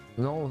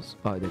 Non,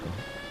 ah ouais, d'accord.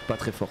 Pas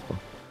très fort quoi.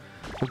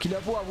 Donc il a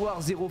beau avoir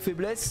 0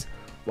 faiblesse,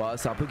 ouais,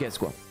 c'est un peu casse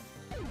quoi.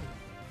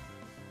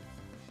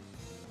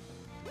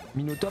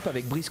 Minotop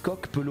avec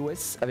Briscock peut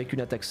l'OS avec une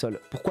attaque sol.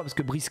 Pourquoi? Parce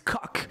que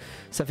Briscock,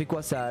 ça fait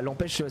quoi? Ça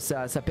l'empêche,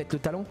 ça pète le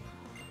talon?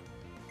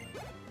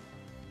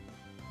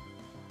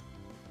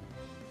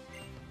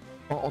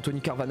 Oh,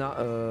 Anthony Carvana,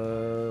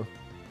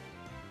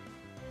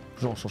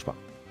 j'en change pas.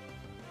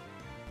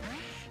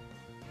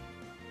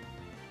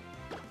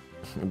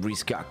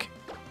 Briscock.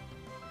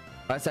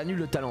 Ah ça annule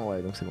le talent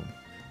ouais donc c'est bon.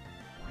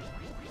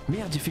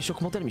 Merde j'ai fait choc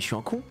mental mais je suis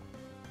un con.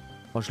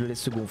 Oh je le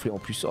laisse se gonfler en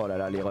plus, oh là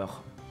là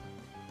l'erreur.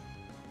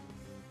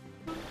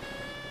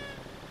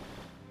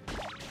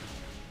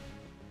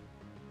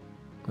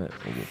 Ouais,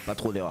 bon, pas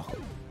trop d'erreur quoi.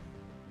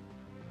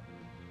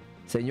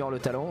 Ça ignore le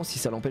talent si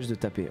ça l'empêche de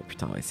taper. Oh,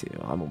 putain ouais c'est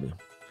vraiment bien.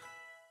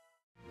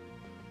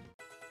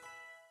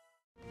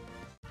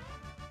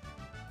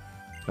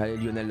 Allez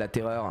Lionel la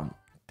terreur.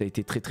 T'as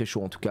été très très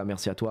chaud en tout cas,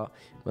 merci à toi.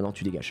 Maintenant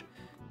tu dégages.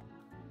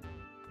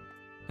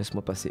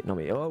 Laisse-moi passer. Non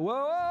mais oh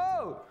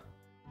wow,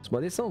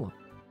 laisse-moi descendre.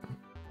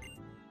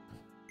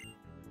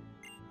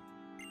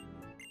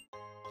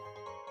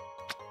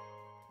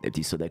 Des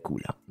petits soda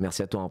cool.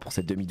 Merci à toi hein, pour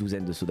cette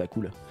demi-douzaine de soda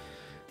cool.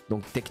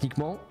 Donc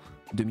techniquement,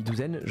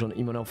 demi-douzaine,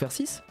 il m'en a offert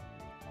 6.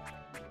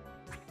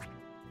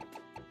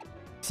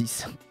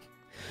 6.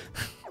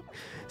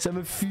 Ça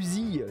me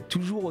fusille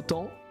toujours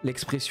autant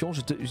l'expression,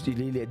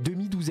 les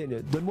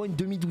demi-douzaine. Donne-moi une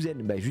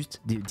demi-douzaine. Bah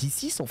juste, dis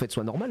 6 en fait,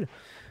 soit normal.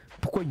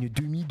 Pourquoi une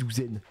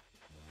demi-douzaine?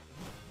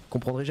 Je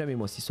comprendrai jamais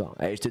moi cette histoire.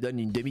 Allez, je te donne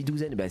une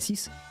demi-douzaine, bah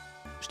 6.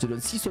 Je te donne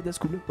 6 soda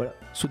cool, voilà.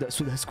 Soda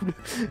cool.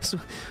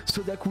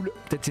 Soda cool.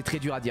 Peut-être c'est très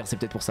dur à dire, c'est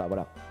peut-être pour ça,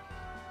 voilà.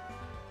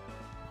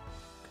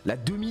 La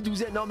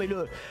demi-douzaine, non mais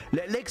le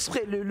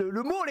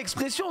mot,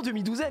 l'expression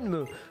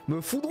demi-douzaine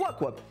me foudroie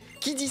quoi.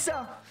 Qui dit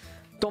ça?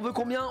 T'en veux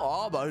combien?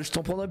 Oh bah je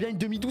t'en prendrais bien une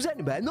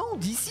demi-douzaine. Bah non,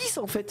 dis 6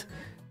 en fait.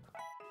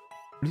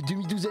 Le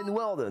demi-douzaine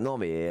word. Non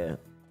mais...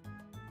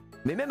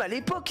 Mais même à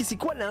l'époque, c'est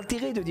quoi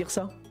l'intérêt de dire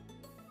ça?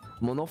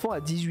 Mon enfant a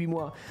 18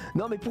 mois.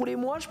 Non mais pour les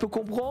mois, je peux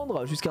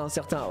comprendre jusqu'à un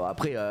certain...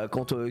 Après,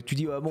 quand tu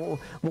dis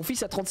mon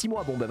fils a 36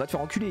 mois, bon bah va te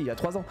faire enculer, il a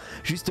 3 ans.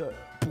 Juste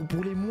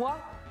pour les mois,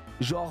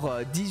 genre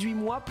 18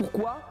 mois,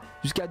 pourquoi?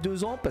 Jusqu'à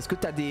 2 ans, parce que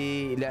t'as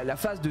la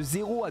phase de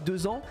 0 à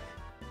 2 ans.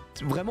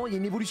 Vraiment, il y a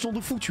une évolution de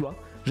fou, tu vois.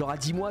 Genre à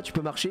 10 mois tu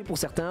peux marcher pour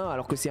certains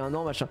alors que c'est un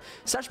an machin.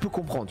 Ça je peux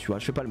comprendre tu vois,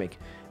 je fais pas le mec.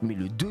 Mais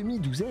le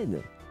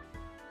demi-douzaine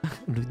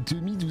le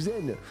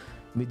demi-douzaine.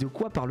 Mais de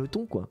quoi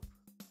parle-t-on quoi?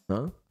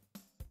 Hein?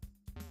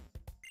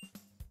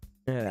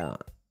 Voilà.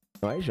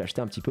 Ouais je vais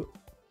acheter un petit peu.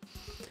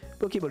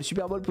 Pokéball,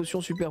 Super Ball,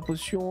 potion, super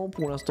potion.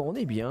 Pour l'instant on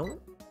est bien.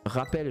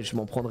 Rappel, je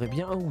m'en prendrai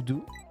bien un ou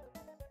deux.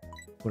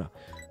 Voilà.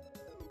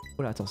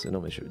 Voilà, attends,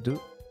 non mais je... deux.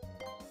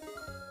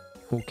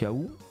 Au cas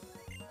où.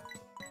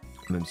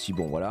 Même si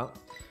bon voilà.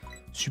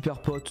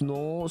 Super Pot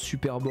non.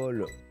 Super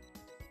Ball.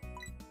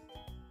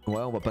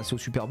 Ouais on va passer au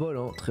Super Ball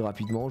hein, très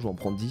rapidement. Je vais en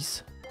prendre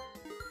 10.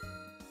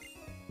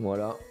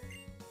 Voilà.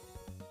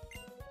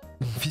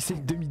 Mon fils a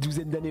une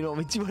demi-douzaine d'années. Non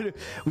mais tu vois le...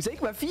 Vous savez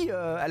que ma fille,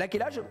 elle a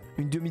quel âge?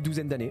 Une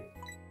demi-douzaine d'années.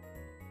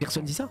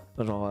 Personne dit ça.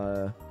 Genre...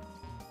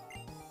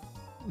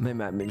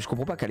 Même je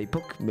comprends pas qu'à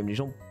l'époque, même les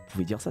gens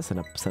pouvaient dire ça, ça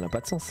n'a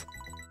pas de sens.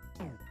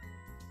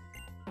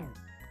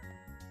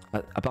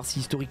 À part si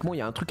historiquement il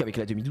y a un truc avec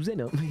la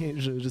demi-douzaine, hein, mais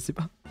je sais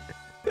pas.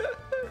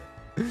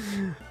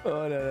 Oh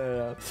là là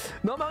là.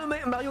 Non,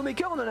 Mario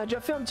Maker, on en a déjà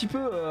fait un petit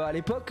peu à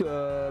l'époque,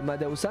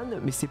 Madao-san,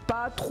 mais c'est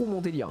pas trop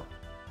mon délire.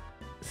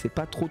 C'est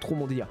pas trop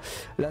mon délire.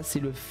 Là, c'est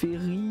le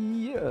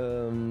ferry.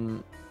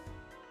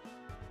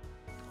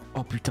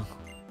 Oh putain.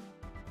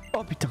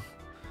 Oh putain.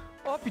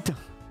 Oh putain.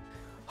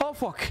 Oh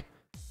fuck.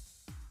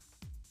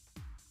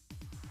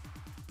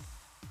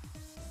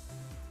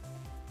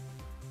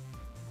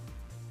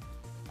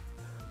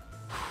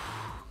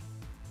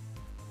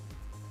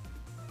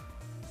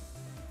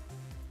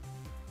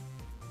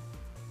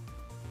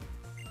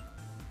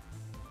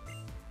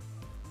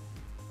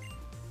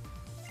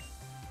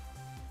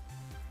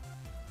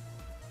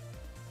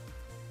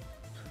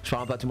 Je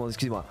parle pas tout le monde,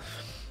 excusez-moi.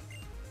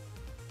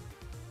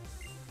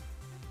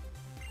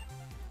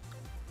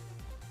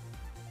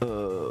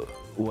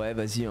 Ouais,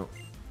 vas-y. Hein.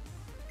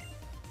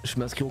 Je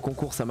m'inscris au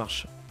concours, ça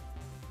marche.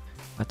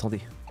 Attendez.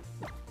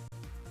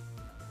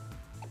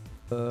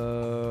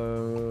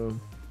 On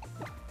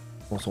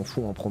s'en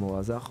fout, on va prendre au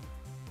hasard.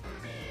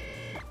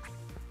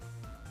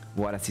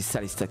 Voilà, c'est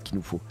ça les stats qu'il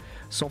nous faut.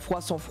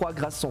 Sang-froid,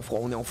 grâce, sang-froid.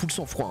 On est en full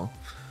sang-froid. Hein.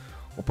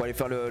 On peut aller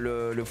faire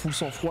le full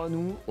sang-froid,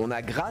 nous. On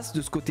a grâce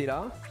de ce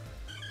côté-là.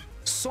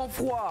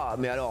 Sang-froid,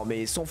 mais alors,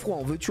 mais sang-froid,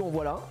 en veux-tu, en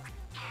voilà.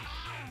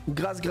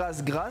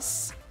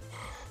 Grâce.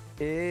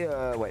 Et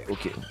ouais,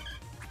 ok.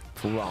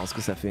 Faut voir hein, ce que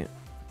ça fait.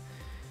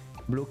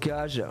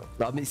 Blocage.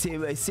 Non, mais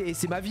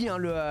c'est ma vie, hein,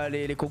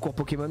 les concours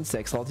Pokémon, c'est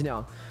extraordinaire.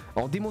 Hein.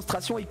 En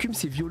démonstration, écume,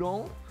 c'est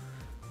violent.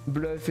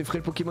 Bluff, effraie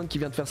le Pokémon qui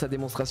vient de faire sa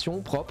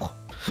démonstration, propre.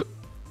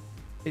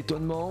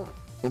 Étonnement,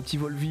 mon petit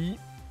Volvi,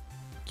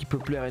 qui peut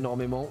plaire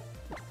énormément.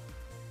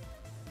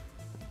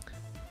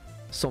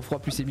 Sang-froid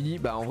plus Emily,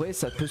 bah en vrai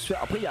ça peut se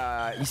faire. Après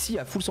ici il y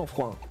a full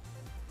sang-froid.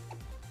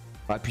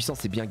 Ah, la puissance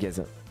c'est bien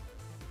gaz.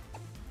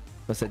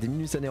 Enfin, ça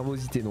diminue sa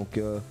nervosité donc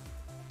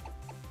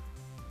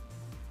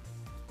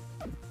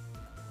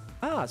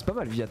Ah c'est pas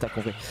mal vie attaque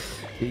en vrai.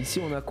 Et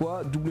ici on a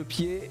quoi? Double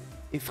pied,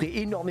 effraie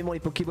énormément les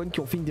Pokémon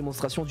qui ont fait une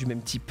démonstration du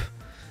même type.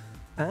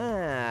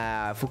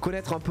 Ah faut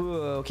connaître un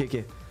peu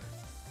ok.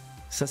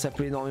 Ça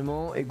plaît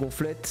énormément. Et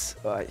gonflette,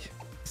 ouais.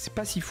 C'est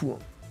pas si fou hein.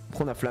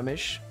 Après on a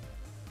Flamèche.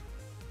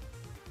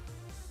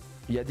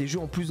 Il y a des jeux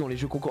en plus dans les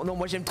jeux concours. Non,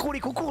 moi j'aime trop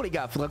les concours, les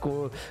gars.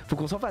 Faut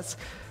qu'on s'en fasse.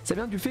 Ça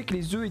vient du fait que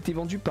les œufs étaient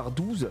vendus par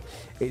 12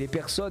 et les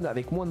personnes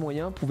avec moins de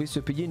moyens pouvaient se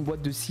payer une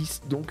boîte de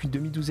 6, donc une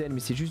demi-douzaine. Mais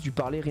c'est juste du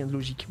parler, rien de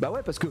logique. Bah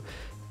ouais, parce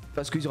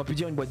qu'ils auraient pu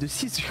dire une boîte de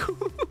 6 du coup.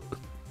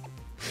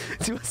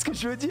 Tu vois ce que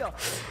je veux dire?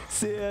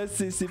 C'est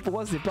pour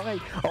moi, c'est pareil.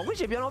 En vrai,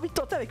 j'ai bien envie de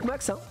tenter avec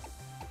Max. Hein.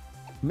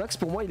 Max,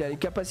 pour moi, il a les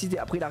capacités.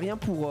 Après, il a rien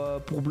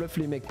pour bluff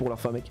les mecs, pour leur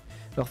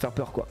faire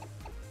peur, quoi.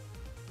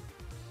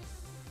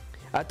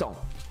 Attends.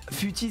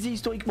 Fut utilisé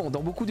historiquement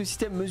dans beaucoup de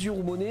systèmes mesure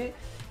ou monnaie,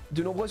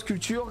 de nombreuses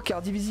cultures,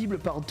 car divisible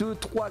par 2,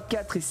 3,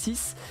 4 et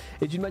 6.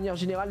 Et d'une manière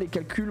générale, les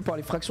calculs par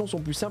les fractions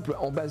sont plus simples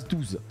en base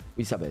 12.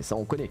 Oui, ça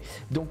on connaît.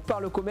 Donc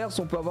par le commerce,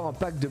 on peut avoir un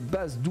pack de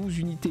base 12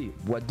 unités,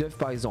 boîte d'œufs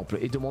par exemple,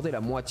 et demander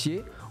la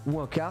moitié ou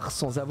un quart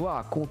sans avoir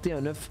à compter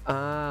un œuf.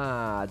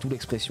 Ah, d'où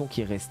l'expression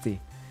qui est restée.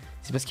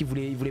 C'est parce qu'il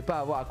voulait pas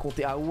avoir à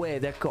compter. Ah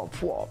ouais, d'accord.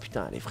 Oh,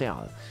 putain, les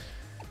frères,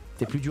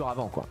 c'était plus dur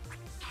avant, quoi.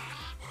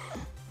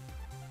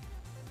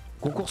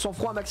 Concours sans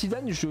froid à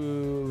Maxidan,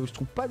 je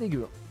trouve pas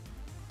dégueu.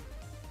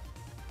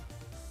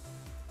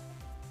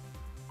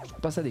 Je trouve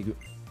pas ça dégueu.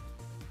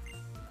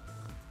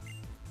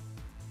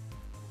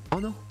 Oh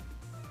non.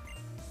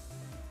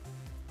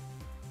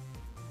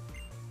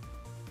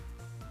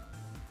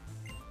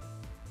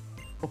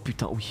 Oh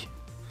putain, oui.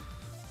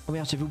 Oh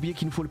merde, j'avais oublié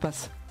qu'il nous faut le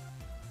pass.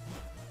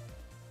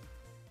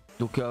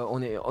 Donc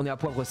on est à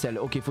poivre sel.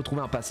 Ok, faut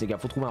trouver un pass les gars,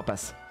 faut trouver un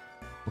pass.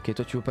 Ok,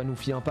 toi tu veux pas nous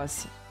filer un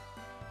pass?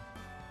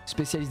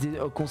 Spécialisé,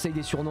 conseil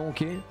des surnoms,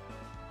 ok.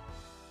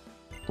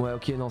 Ouais,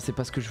 ok, non, c'est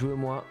pas ce que je veux,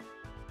 moi.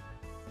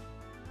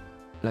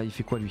 Là, il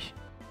fait quoi, lui?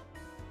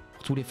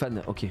 Pour tous les fans,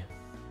 ok.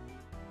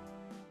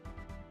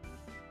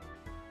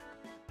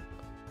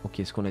 Ok,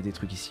 est-ce qu'on a des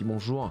trucs ici?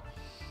 Bonjour.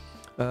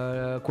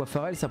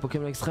 Coiffarel, c'est un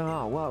Pokémon extra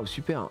rare. Waouh,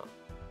 super.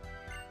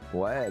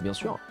 Ouais, bien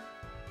sûr.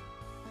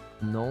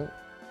 Non.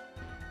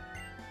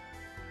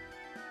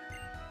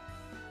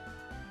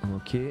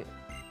 Ok.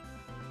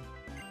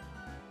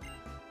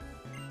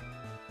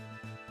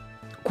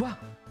 Quoi?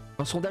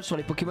 Un sondage sur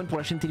les Pokémon pour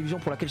la chaîne télévision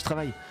pour laquelle je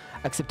travaille.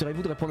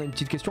 Accepterez-vous de répondre à une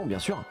petite question? Bien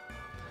sûr.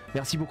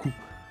 Merci beaucoup.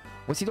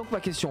 Voici donc ma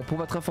question. Pour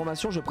votre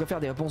information, je préfère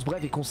des réponses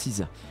brèves et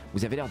concises.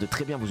 Vous avez l'air de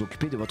très bien vous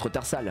occuper de votre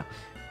tarsal.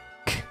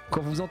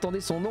 Quand vous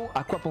entendez son nom,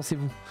 à quoi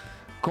pensez-vous?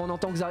 Quand on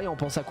entend XARI, on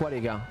pense à quoi,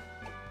 les gars?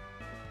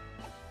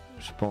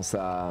 Je pense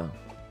à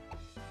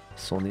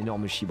son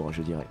énorme chibre,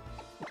 je dirais.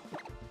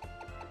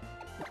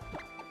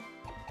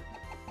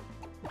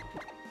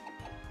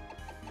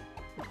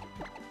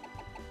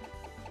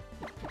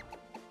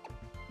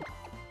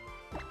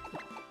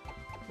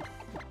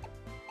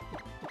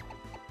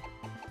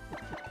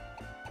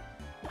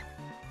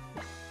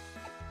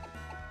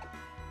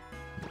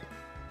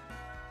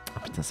 Ah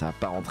putain, ça va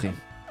pas rentrer.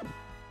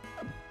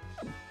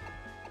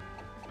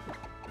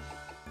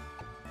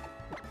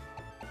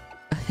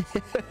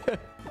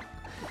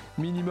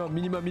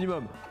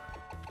 Minimum.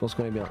 Je pense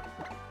qu'on est bien.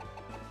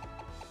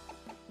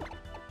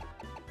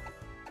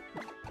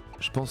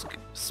 Je pense que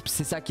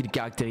c'est ça qui le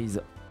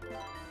caractérise.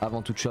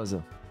 Avant toute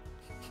chose.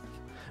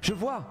 Je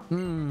vois.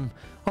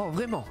 Oh,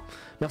 vraiment.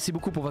 Merci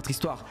beaucoup pour votre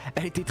histoire.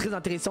 Elle était très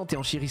intéressante et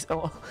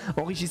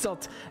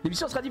enrichissante.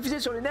 L'émission sera diffusée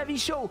sur le Navi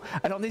Show.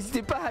 Alors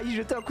n'hésitez pas à y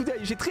jeter un coup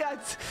d'œil. J'ai très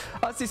hâte.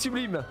 Ah, c'est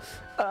sublime.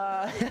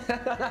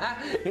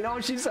 Et là,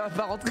 en chiffre, ça va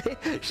pas rentrer.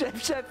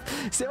 Chef.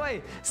 C'est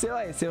vrai,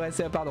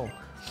 pardon.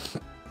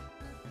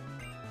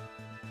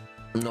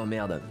 Non,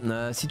 merde.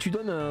 Si tu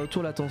donnes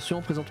autour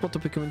l'attention, présente-moi ton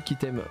Pokémon qui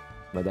t'aime.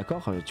 Bah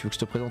d'accord, tu veux que je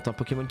te présente un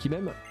Pokémon qui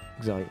m'aime?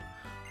 XARI.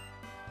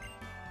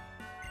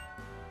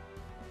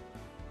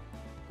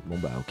 Bon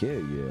bah ok,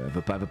 elle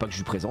veut pas que je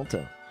lui présente.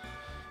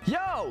 Yo,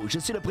 je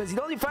suis le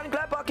président du fan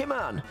club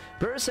Pokémon.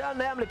 Personne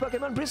n'aime les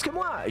Pokémon plus que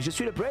moi. Et je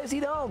suis le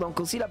président, donc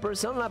aussi la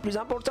personne la plus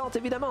importante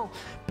évidemment.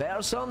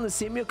 Personne ne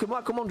sait mieux que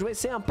moi comment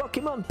dresser un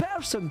Pokémon.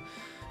 Personne.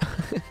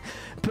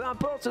 Peu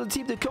importe le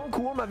type de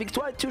concours, ma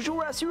victoire est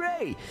toujours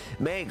assurée.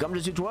 Mais comme je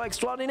suis trop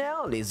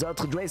extraordinaire, les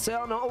autres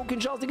dresseurs n'ont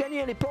aucune chance de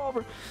gagner, les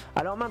pauvres.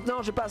 Alors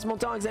maintenant, je passe mon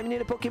temps à examiner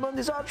les Pokémon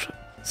des autres.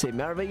 C'est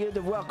merveilleux de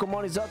voir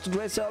comment les autres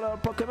dresseurs leurs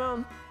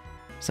Pokémon.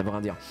 Ça veut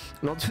rien dire.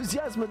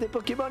 L'enthousiasme des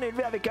Pokémon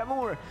élevé avec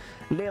amour.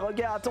 Les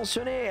regards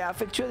attentionnés et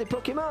affectueux des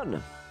Pokémon.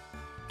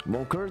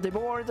 Mon cœur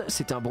déborde,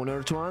 c'est un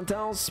bonheur trop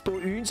intense pour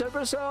une seule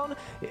personne.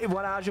 Et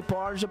voilà, je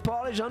parle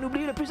et j'en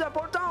oublie le plus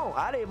important.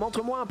 Allez,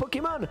 montre-moi un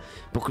Pokémon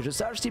pour que je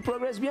sache s'il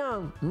progresse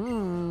bien.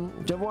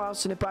 Je vois,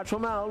 ce n'est pas trop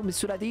mal, mais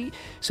cela dit,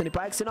 ce n'est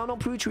pas excellent non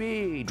plus. Tu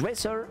es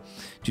dresseur.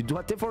 Tu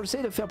dois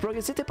t'efforcer de faire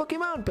progresser tes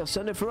Pokémon.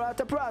 Personne ne fera à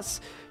ta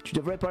place. Tu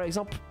devrais par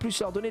exemple plus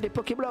leur donner des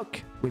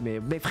Pokéblocs. Oui, mais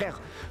mes frères,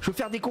 je veux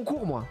faire des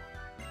concours, moi.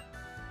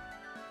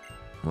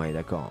 Ouais,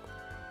 d'accord.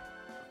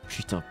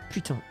 Putain.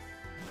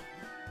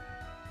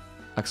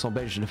 Accent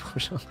belge le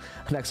prochain.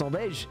 L'accent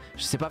belge?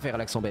 Je sais pas faire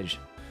l'accent belge.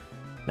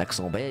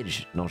 L'accent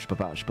belge? Non, je peux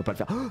pas le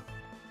faire. Oh,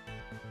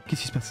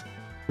 qu'est-ce qui se passe?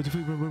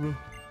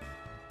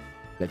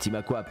 La team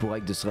Aqua a pour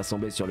règle de se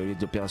rassembler sur le lieu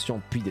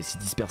d'opération puis de s'y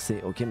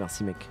disperser. Ok,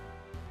 merci mec.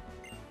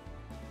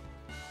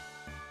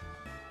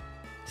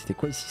 C'était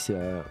quoi ici? C'est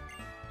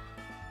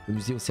le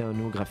musée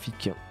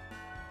océanographique.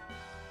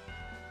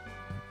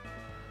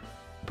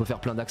 On peut faire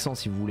plein d'accents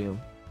si vous voulez. Hein.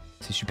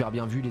 C'est super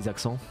bien vu les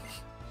accents.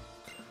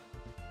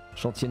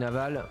 Chantier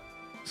naval.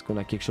 Est-ce qu'on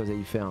a quelque chose à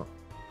y faire?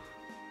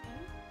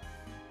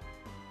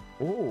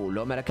 Oh,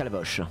 l'homme à la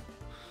calboche.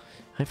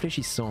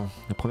 Réfléchissons.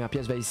 La première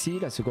pièce va ici,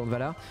 la seconde va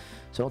là.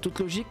 Selon toute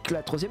logique,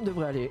 la troisième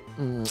devrait aller.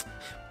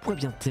 Pourrait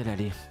bien-elle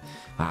aller?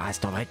 Ah,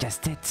 c'est un vrai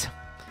casse-tête.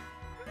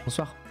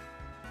 Bonsoir.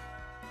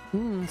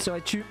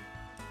 Serais-tu...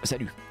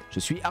 Salut, je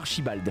suis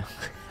Archibald.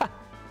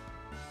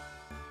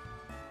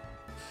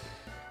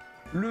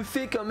 Le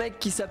fait qu'un mec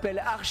qui s'appelle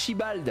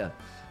Archibald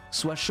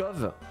soit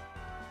chauve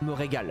me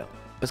régale.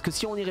 Parce que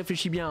si on y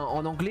réfléchit bien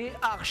en anglais,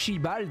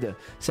 Archibald,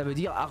 ça veut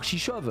dire archi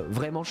chauve,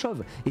 vraiment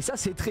chauve. Et ça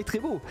c'est très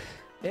beau.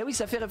 Et oui,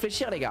 ça fait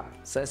réfléchir les gars.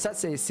 Ça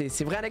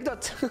c'est vraie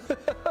anecdote.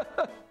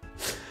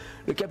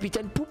 Le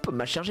capitaine Poupe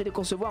m'a chargé de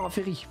concevoir un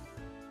ferry.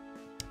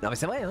 Non mais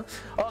c'est vrai hein.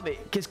 Oh mais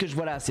qu'est-ce que je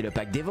vois là? C'est le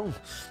pack des vents.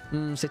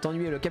 C'est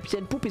ennuyeux, le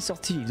capitaine Poupe est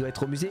sorti. Il doit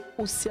être au musée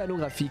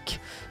océanographique.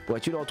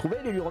 Pourrais-tu le retrouver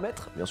et le lui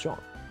remettre? Bien sûr.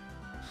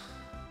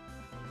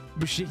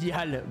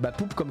 Génial. Bah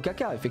Poupe comme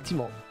caca,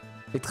 effectivement.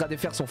 Les traits de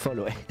fer sont folles,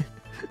 ouais.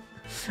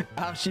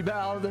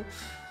 Archibald.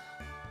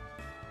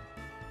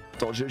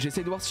 Attends,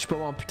 j'essaie de voir si je peux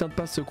avoir un putain de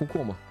passe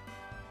concours moi.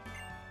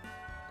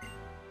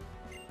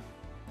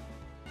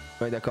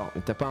 Ouais d'accord,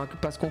 t'as pas un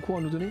passe concours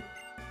à nous donner?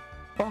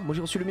 Oh, moi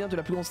j'ai reçu le mien de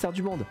la plus grande star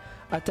du monde.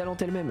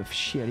 Atalante elle-même.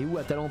 Chier, elle est où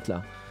Atalante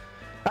là?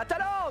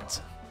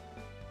 Atalante!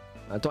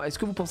 Attends, est-ce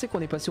que vous pensez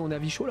qu'on est passé au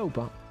Navi Show là ou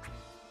pas?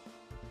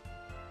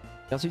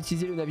 Merci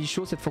d'utiliser le Navi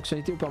Show, cette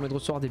fonctionnalité vous permet de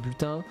recevoir des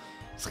bulletins.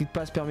 Street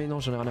Pass permet, non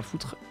j'en ai rien à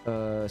foutre.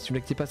 Si vous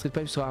n'activez pas Street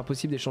Pass, il sera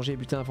impossible d'échanger les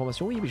bulletins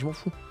d'information. Oui mais je m'en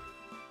fous.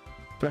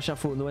 Flash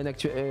info,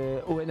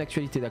 ON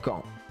actualité,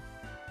 d'accord.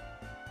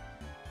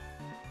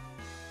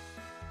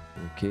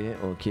 Ok.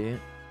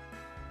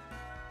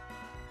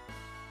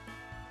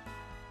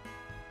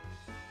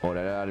 Oh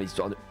là là,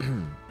 l'histoire de...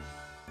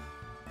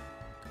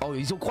 Oh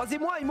ils ont croisé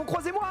moi, ils m'ont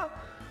croisé moi.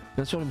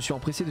 Bien sûr, je me suis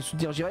empressé de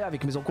soutenir Jiraiya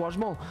avec mes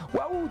encouragements.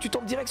 Waouh, tu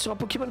tombes direct sur un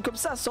Pokémon comme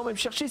ça sans même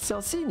chercher, c'est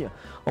un signe.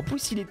 En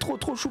plus, il est trop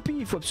choupi,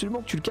 il faut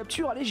absolument que tu le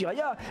captures. Allez,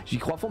 Jiraiya. J'y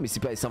crois à fond, mais c'est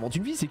pas, elle s'invente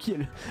une vie, c'est qui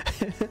elle?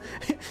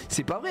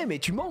 C'est pas vrai, mais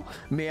tu mens.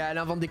 Mais elle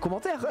invente des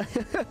commentaires.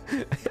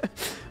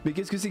 Mais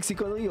qu'est-ce que c'est que ces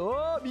conneries? Oh,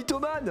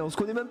 mythomane, on se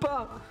connaît même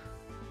pas.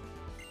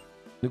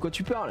 De quoi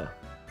tu parles?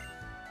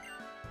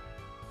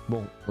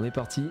 Bon, on est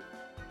parti.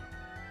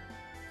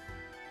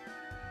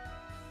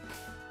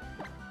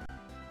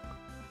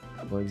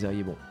 Bon, XARI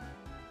est bon.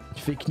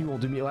 Fake news en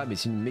 2000. Ouais, mais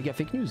c'est une méga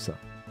fake news ça.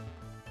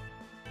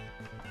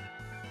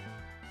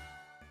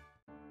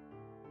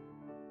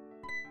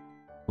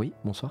 Oui,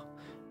 bonsoir.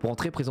 Pour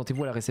entrer,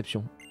 présentez-vous à la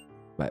réception.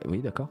 Bah oui,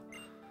 d'accord.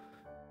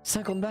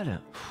 50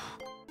 balles. Pff.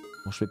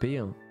 Bon, je vais payer.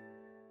 Hein.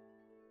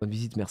 Bonne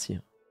visite, merci.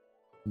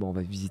 Bon, on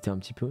va visiter un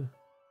petit peu.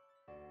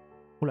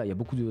 Oh là, il y a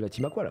beaucoup de la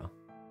team à quoi là?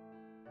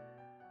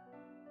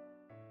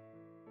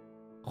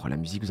 Oh, la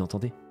musique, vous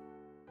entendez?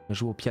 On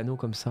joue au piano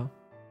comme ça.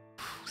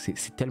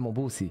 C'est tellement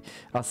beau. C'est.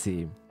 Ah,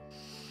 c'est.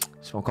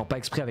 Je fais encore pas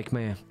exprès avec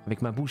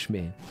ma bouche,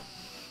 mais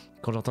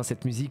quand j'entends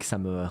cette musique, ça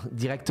me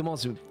directement.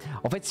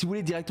 En fait, si vous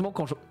voulez, directement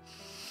quand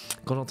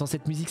j'entends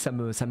cette musique, ça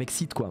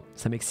m'excite quoi.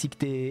 Ça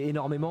m'excite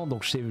énormément.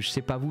 Donc je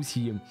sais pas vous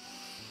si.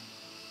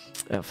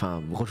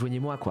 Enfin,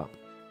 rejoignez-moi quoi.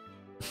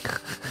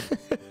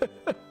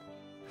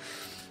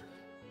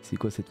 C'est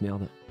quoi cette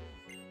merde?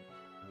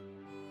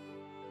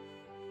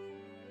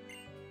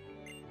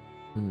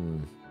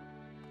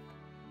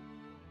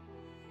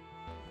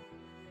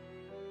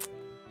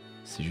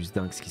 C'est juste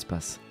dingue ce qui se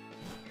passe.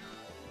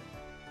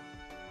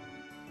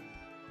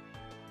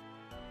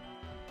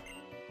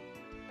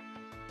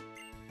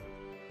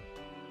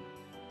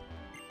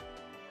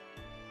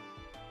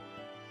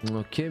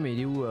 Ok, mais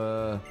il est où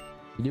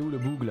le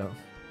boug là?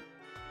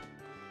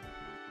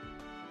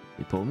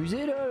 Il est pas au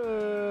musée là,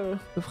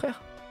 le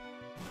frère?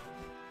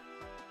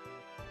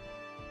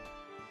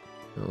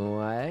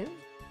 Ouais.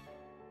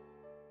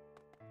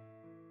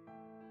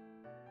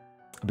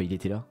 Ah bah il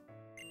était là.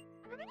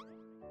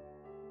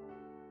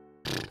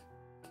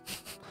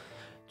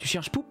 Tu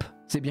cherches Poupe?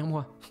 C'est bien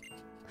moi.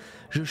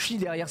 Je chie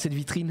derrière cette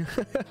vitrine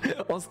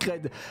en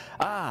scred.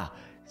 Ah,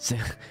 ça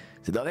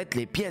doivent être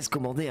les pièces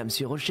commandées à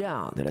Monsieur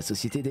Rochard de la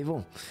Société des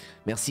Vents.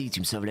 Merci,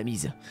 tu me sauves la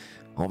mise.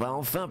 On va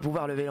enfin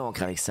pouvoir lever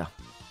l'ancre avec ça.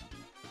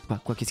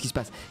 Quoi, qu'est-ce qui se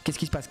passe? Qu'est-ce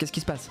qui se passe? Qu'est-ce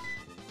qui se passe?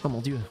 Oh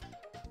mon dieu.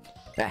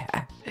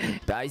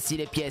 Par ici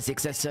les pièces et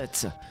que ça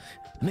saute.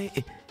 Mais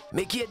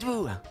qui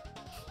êtes-vous?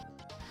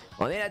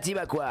 On est la team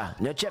à quoi?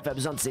 Notre chef a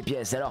besoin de ces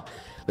pièces, alors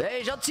vous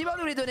allez gentiment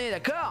nous les donner,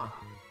 d'accord?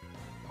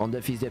 Bande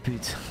de fils de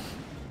pute.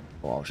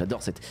 Oh,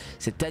 j'adore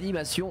cette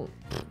animation.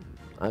 Pff,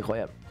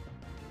 incroyable.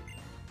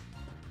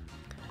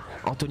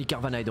 Anthony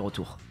Carvana est de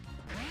retour.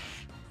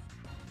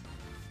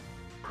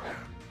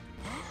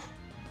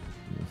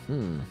 Je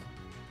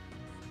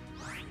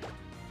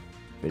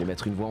vais lui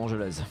mettre une voix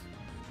angelaise.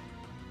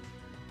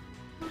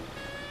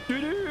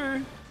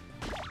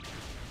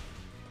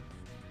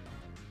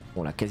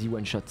 Bon, la quasi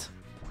one shot.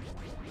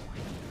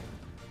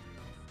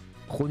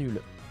 Trop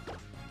nul.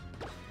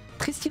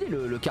 Très stylé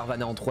le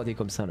Carvana en 3D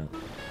comme ça là.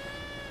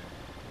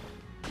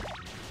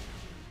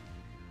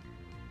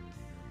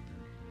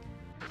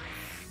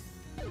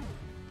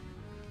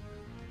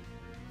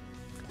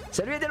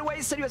 Salut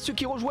Edelweiss, salut à ceux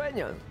qui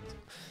rejoignent.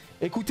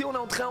 Écoutez,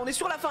 on est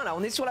sur la fin là,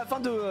 on est sur la fin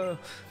de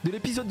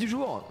l'épisode du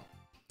jour.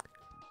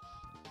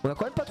 On a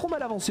quand même pas trop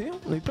mal avancé,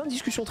 on a eu plein de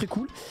discussions très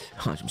cool.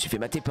 Je me suis fait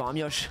mater par un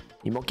mioche.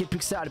 Il manquait plus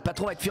que ça, le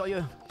patron va être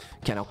furieux.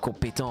 Quel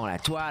incompétent là,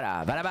 toi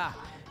là, va là-bas.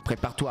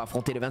 Prépare-toi à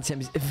affronter le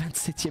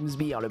 27e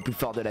sbire, le plus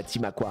fort de la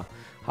team à quoi.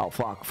 Oh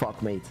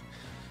fuck mate.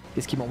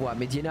 Qu'est-ce qu'il m'envoie?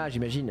 Mediana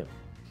j'imagine.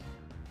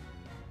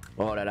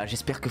 Oh là là,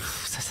 j'espère que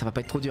ça va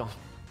pas être trop dur.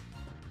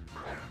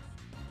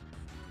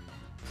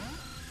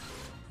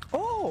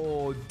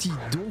 Oh, dis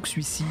donc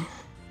celui-ci.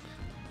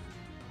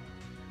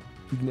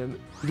 Tout de même.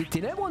 Les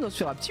ténèbres, on en se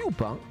fera petit ou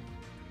pas?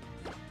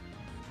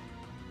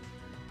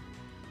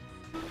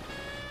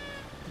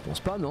 Je pense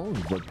pas, non?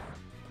 Il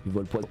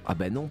vole le poison. Ah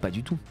bah non, pas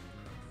du tout.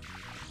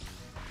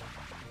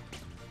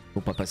 Faut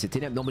pas passer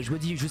ténèbres. Non mais je me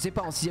dis, je sais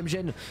pas, en 6ème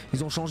gène,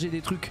 ils ont changé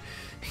des trucs.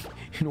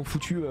 Ils l'ont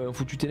foutu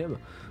ténèbres.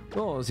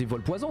 Non, c'est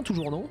vol poison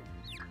toujours, non?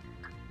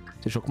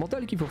 C'est choc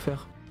mental qu'il faut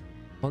faire.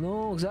 Oh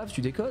non, Xav,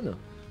 tu déconnes?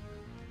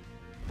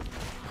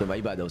 Après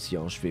my bad aussi,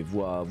 hein. Je fais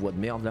voix de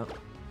merde là.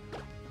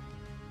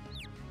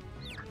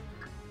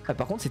 Ah,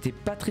 par contre c'était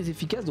pas très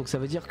efficace, donc ça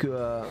veut dire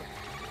que...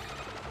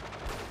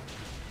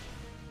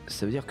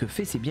 Ça veut dire que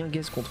Fée c'est bien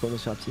guess contre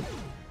Nosferatu.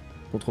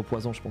 Contre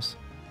poison je pense.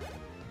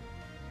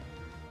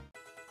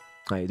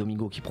 Allez,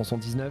 Domingo qui prend son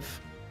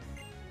 19.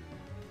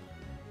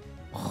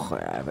 Oh,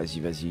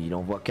 vas-y, il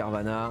envoie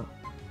Carvana.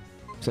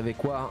 Vous savez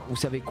quoi?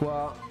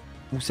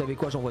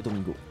 J'envoie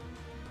Domingo.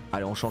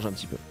 Allez, on change un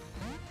petit peu.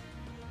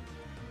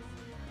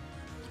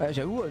 Ah,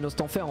 j'avoue,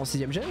 Nostanfer en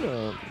 6ème gène,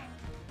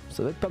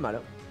 ça va être pas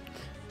mal.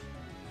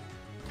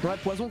 Ouais,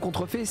 poison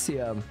contre Fée,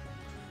 c'est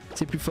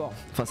plus fort.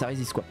 Enfin, ça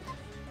résiste quoi.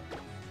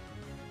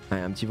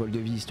 Allez, un petit vol de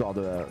vie histoire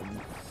de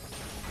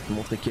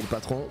montrer qui est le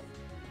patron.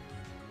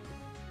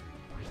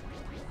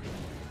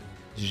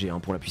 GG hein,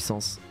 pour la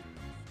puissance.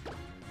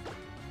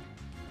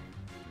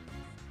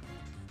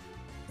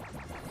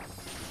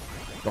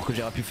 Alors que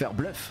j'aurais pu faire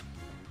bluff.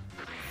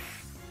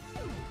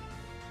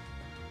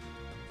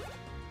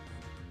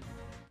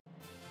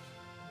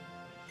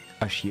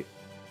 À chier.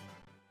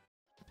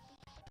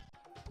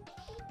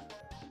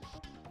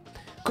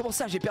 Comment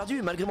ça j'ai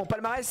perdu malgré mon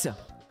palmarès?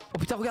 Oh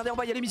putain regardez en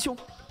bas il y a l'émission.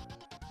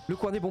 Le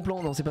coin des bons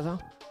plans, non c'est pas ça?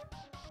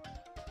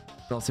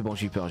 Non c'est bon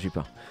j'ai eu peur, j'ai eu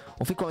peur.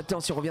 On fait quoi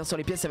maintenant si on revient sur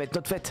les pièces ça va être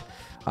notre fête.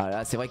 Ah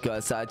là c'est vrai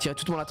que ça a attiré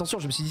toute mon attention.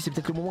 Je me suis dit c'est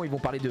peut-être le moment où ils vont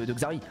parler de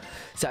XARI.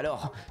 C'est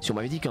alors, si on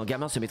m'avait dit qu'un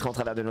gamin se mettrait en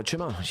travers de notre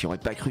chemin, j'y aurais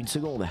pas cru une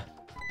seconde.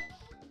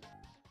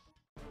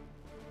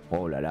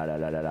 Oh là là là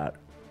là là là.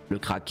 Le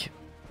crack.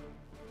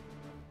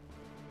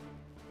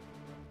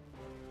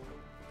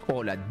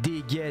 Oh la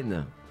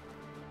dégaine.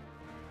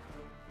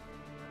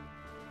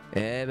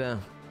 Eh ben,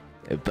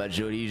 pas de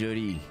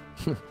joli.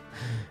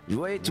 Je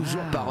voyais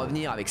toujours pas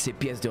revenir avec ces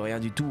pièces de rien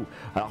du tout.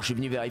 Alors je suis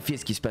venu vérifier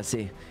ce qui se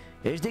passait.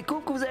 Et je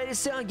découvre que vous avez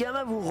laissé un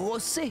gamin vous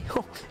rosser.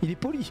 Oh, il est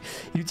poli,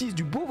 il utilise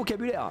du beau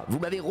vocabulaire. Vous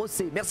m'avez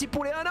rossé. Merci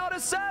pour les 1 an de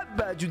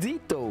sub,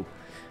 Judito.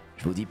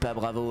 Je vous dis pas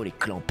bravo les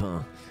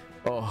clampins.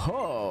 Oh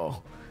oh.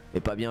 T'es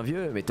pas bien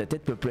vieux, mais ta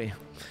tête me plaît.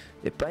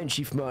 T'es pas une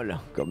chiffre molle,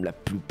 comme la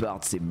plupart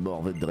de ces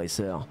morveux de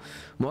dresseurs.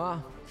 Moi,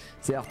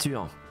 c'est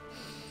Arthur.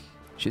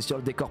 Je suis sur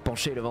le décor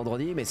penché le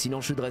vendredi, mais sinon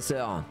je suis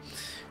dresseur.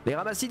 Les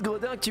ramassis de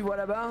gredins que tu vois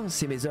là-bas,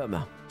 c'est mes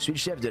hommes. Je suis le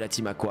chef de la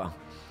team Aqua.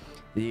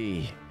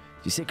 Et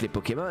tu sais que les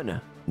Pokémon,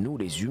 nous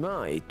les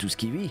humains et tout ce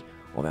qui vit,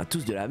 on vient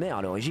tous de la mer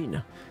à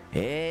l'origine.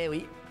 Eh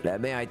oui, la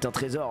mer est un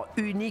trésor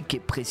unique et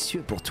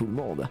précieux pour tout le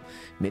monde.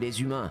 Mais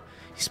les humains,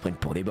 ils se prennent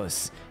pour des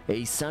boss et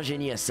ils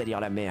s'ingénient à salir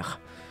la mer.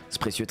 Ce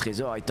précieux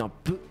trésor est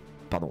peu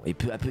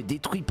à peu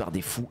détruit par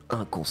des fous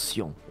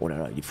inconscients. Oh là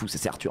là, il est fou, ça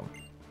c'est Arthur.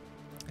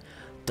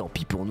 Tant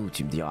pis pour nous,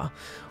 tu me diras.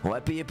 On va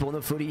payer pour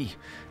nos folies.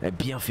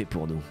 Bien fait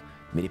pour nous.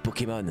 Mais les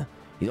Pokémon,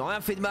 ils n'ont rien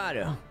fait de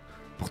mal.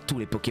 Pour tous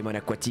les Pokémon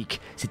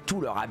aquatiques, c'est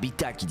tout leur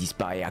habitat qui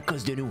disparaît à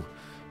cause de nous.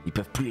 Ils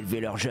peuvent plus élever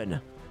leurs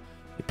jeunes.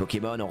 Les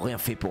Pokémon n'ont rien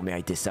fait pour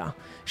mériter ça.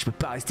 Je peux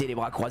pas rester les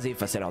bras croisés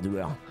face à leur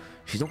douleur.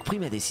 J'ai donc pris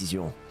ma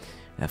décision.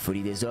 La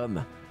folie des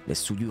hommes, la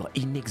soudure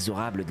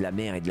inexorable de la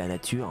mer et de la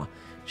nature,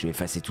 je vais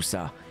effacer tout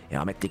ça et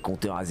remettre les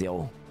compteurs à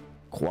zéro.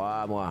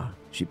 Crois-moi,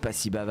 je suis pas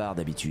si bavard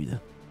d'habitude.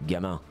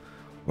 Gamin,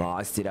 on va en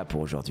rester là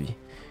pour aujourd'hui.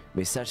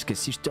 Mais sache que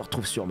si je te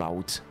retrouve sur ma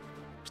route,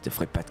 je te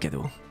ferai pas de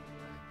cadeau.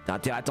 T'as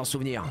intérêt à t'en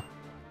souvenir.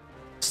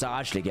 Ça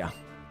s'arrache les gars.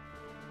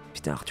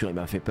 Putain Arthur il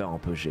m'a fait peur un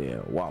peu, j'ai...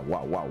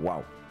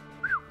 Waouh.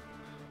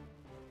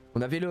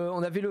 On avait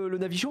le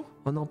Navicho.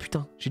 Oh non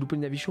putain, j'ai loupé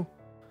le Navicho.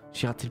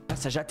 J'ai raté le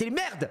passage, j'ai raté le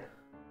merde.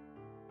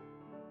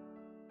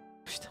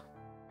 Putain.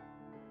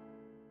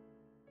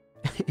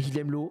 Il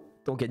aime l'eau,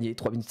 t'en gagné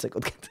 3 minutes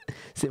 54.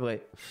 C'est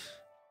vrai.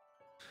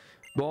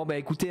 Bon bah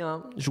écoutez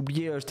hein, j'ai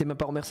oublié, je t'ai même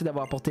pas remercié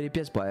d'avoir apporté les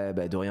pièces. Ouais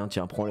bah de rien,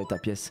 tiens prends-le ta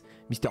pièce,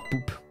 Mister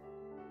Poop.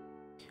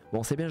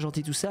 Bon c'est bien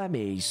gentil tout ça,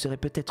 mais il serait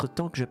peut-être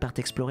temps que je parte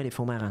explorer les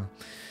fonds marins.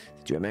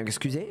 Si tu vas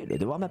m'excuser, le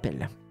devoir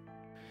m'appelle.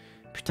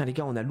 Putain les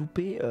gars, on a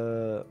loupé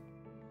le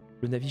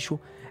Navicho.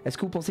 Est-ce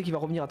que vous pensez qu'il va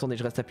revenir? Attendez,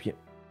 je reste appuyé.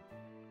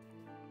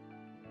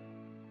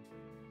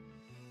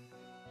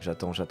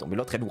 J'attends. Mais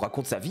l'autre elle nous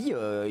raconte sa vie,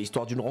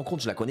 histoire d'une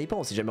rencontre, je la connais pas,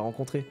 on s'est jamais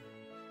rencontré.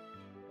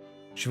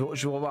 Je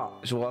veux revoir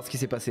ce qui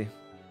s'est passé.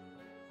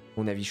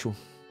 Mon avis chaud.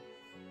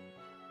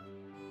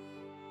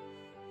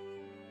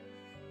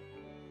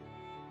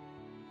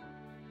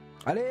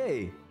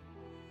 Allez!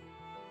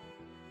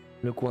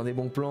 Le coin des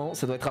bons plans,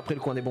 ça doit être après le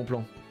coin des bons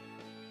plans.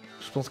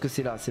 Je pense que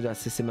c'est là,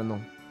 c'est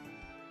maintenant.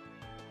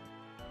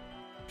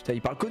 Putain,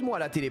 il parle que de moi à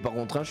la télé par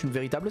contre, hein, je suis une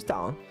véritable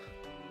star. Hein.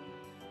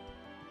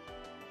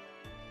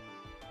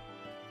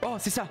 Oh,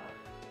 c'est ça!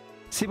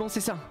 C'est bon,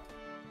 c'est ça.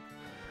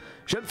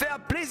 Je me fais un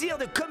plaisir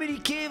de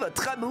communiquer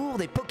votre amour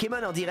des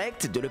Pokémon en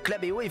direct, de le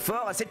clamer haut et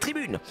fort à cette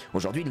tribune.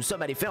 Aujourd'hui, nous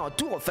sommes allés faire un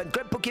tour au fan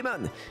club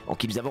Pokémon, en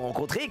qui nous avons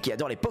rencontré, qui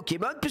adore les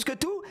Pokémon plus que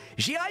tout,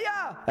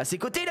 Jiraya. À ses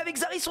côtés, il avait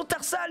XARI son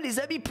Tarsal. Les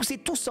amis poussaient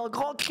tous un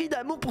grand cri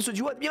d'amour pour ce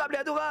duo admirable et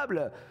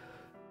adorable.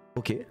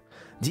 Ok.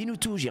 Dis-nous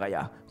tout,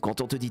 Jiraya. Quand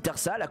on te dit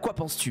Tarsal, à quoi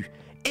penses-tu?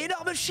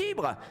 Énorme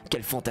chibre!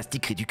 Quel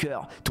fantastique cri du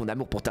cœur. Ton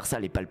amour pour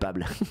Tarsal est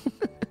palpable.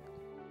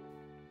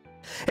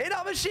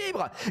 Énorme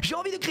chibre! J'ai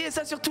envie de crier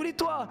ça sur tous les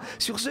toits.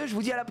 Sur ce, je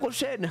vous dis à la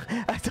prochaine.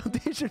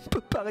 Attendez, je ne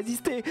peux pas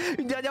résister.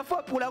 Une dernière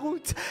fois pour la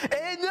route.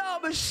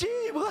 Énorme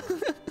chibre!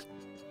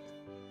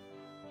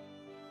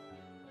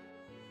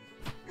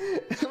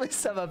 Mais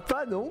ça va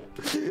pas, non?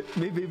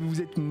 Mais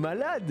vous êtes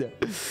malade.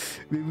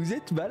 Mais vous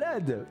êtes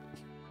malade.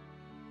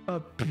 Oh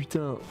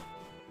putain.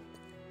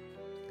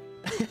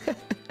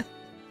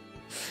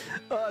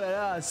 Oh là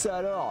là, ça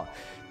alors.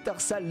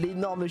 Tarsal,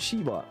 l'énorme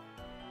chibre.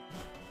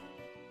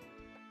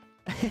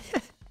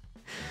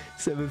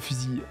 Ça me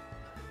fusille.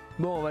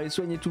 Bon, on va aller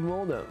soigner tout le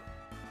monde.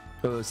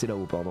 C'est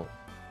là-haut, pardon.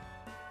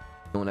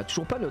 On a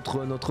toujours pas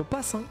notre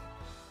passe, hein.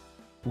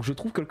 Faut que je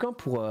trouve quelqu'un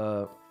pour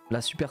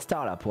la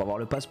superstar là, pour avoir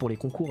le pass pour les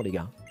concours, les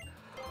gars.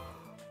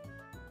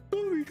 Oh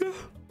les gars.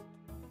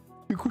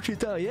 Écoute,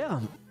 j'étais arrière.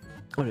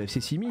 Oh, le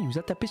FC Simi, il nous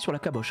a tapé sur la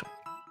caboche.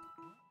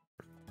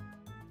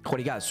 Oh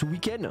les gars, ce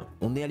week-end,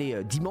 on est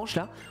allé dimanche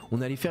là,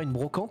 on est allé faire une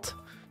brocante.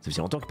 Ça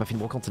faisait longtemps qu'on n'a pas fait une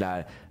brocante,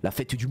 la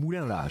fête du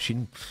moulin là, chez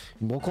nous.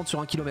 Une brocante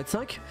sur 1,5 km.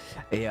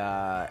 Et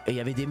il y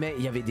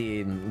avait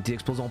des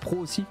exposants pro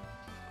aussi.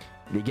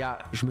 Les gars,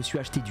 je me suis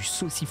acheté du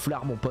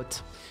sauciflard mon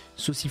pote.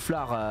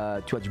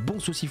 Sauciflard, tu vois, du bon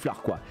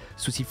sauciflard quoi.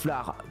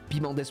 Sauciflard,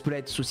 piment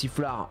d'Espelette,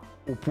 sauciflard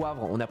au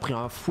poivre. On a pris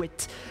un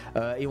fouette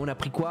et on a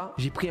pris quoi?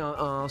 J'ai pris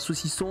un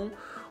saucisson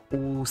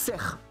au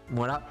cerf.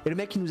 Voilà. Et le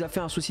mec il nous a fait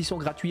un saucisson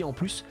gratuit en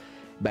plus.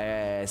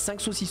 Bah,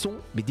 5 saucissons,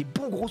 mais des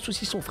bons gros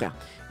saucissons frère.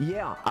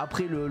 Hier,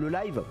 après le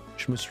live,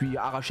 je me suis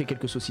arraché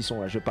quelques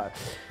saucissons là.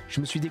 Je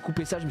me suis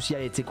découpé ça, je me suis dit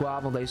allez tu sais quoi,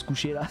 avant d'aller se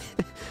coucher là,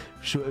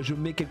 je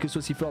mets quelques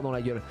saucifleurs dans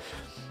la gueule.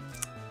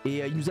 Et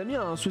il nous a mis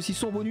un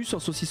saucisson bonus, un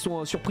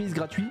saucisson surprise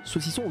gratuit,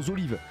 saucisson aux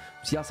olives. Je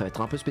me suis dit ah, ça va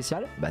être un peu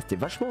spécial, bah c'était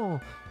vachement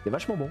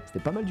bon,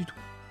 c'était pas mal du tout.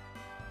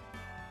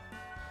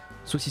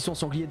 Saucisson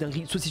sanglier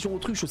dinguerie, saucisson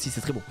autruche aussi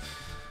c'est très bon.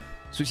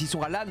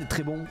 Saucisson à l'âne,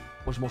 très bon.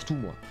 Moi je mange tout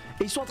moi.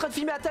 Et ils sont en train de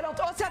filmer Atalante.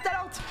 Oh c'est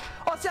Atalante.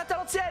 Oh c'est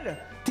Atalante ciel.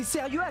 T'es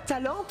sérieux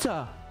Atalante?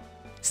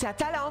 C'est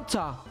Atalante.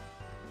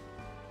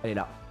 Elle est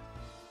là.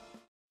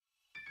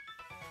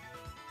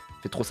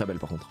 Fait trop sa belle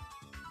par contre.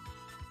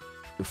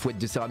 Le fouette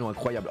de Serrano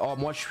incroyable. Oh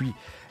moi je suis...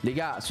 Les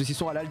gars,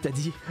 saucisson à l'âne t'as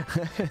dit?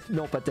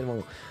 Non pas tellement.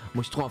 Moi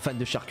je suis trop un fan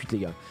de charcutes les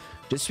gars.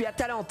 Je suis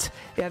Atalante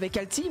et avec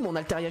Alti, mon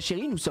Altaria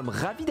chérie, nous sommes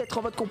ravis d'être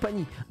en votre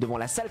compagnie devant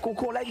la salle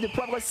concours live de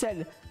Poivre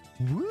Sel.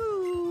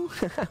 Wouh.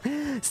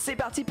 C'est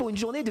parti pour une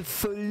journée de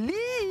folie.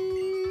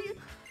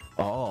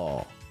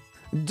 Oh.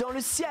 Dans le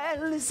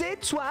ciel, les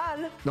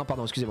étoiles. Non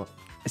pardon, excusez-moi.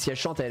 Si elle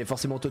chante, elle est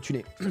forcément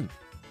auto-tunée.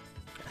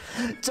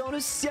 Dans le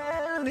ciel,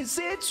 les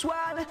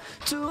étoiles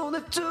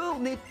tournent,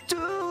 tournent et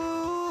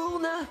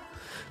tournent.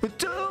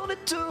 Tournent,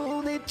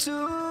 tournent et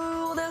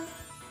tournent.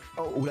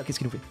 Oh, oula, qu'est-ce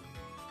qu'il nous fait?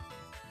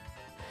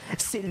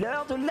 C'est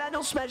l'heure de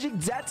l'annonce magique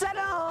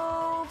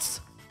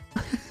d'Atalante.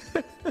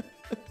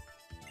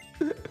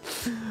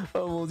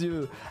 Oh mon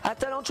dieu.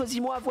 Atalante,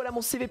 choisis-moi, voilà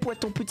mon CV pour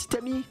être ton petit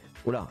ami.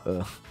 Oh là,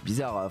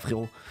 bizarre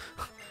frérot.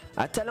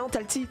 Atalante,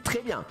 Alti,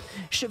 très bien.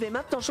 Je vais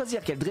maintenant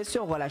choisir quel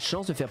dresseur aura la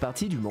chance de faire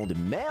partie du monde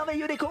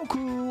merveilleux des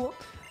concours.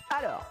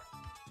 Alors,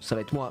 ça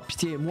va être moi,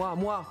 pitié, moi.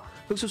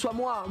 Faut que ce soit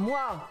moi.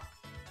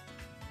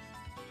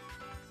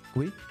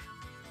 Oui.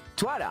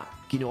 Toi là,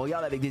 qui nous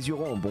regarde avec des yeux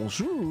ronds,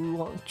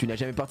 bonjour. Tu n'as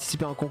jamais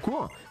participé à un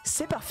concours?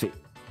 C'est parfait.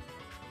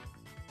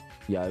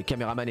 Il y a un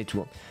caméraman et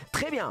tout.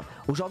 Très bien,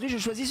 aujourd'hui je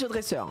choisis ce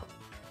dresseur.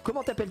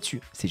 Comment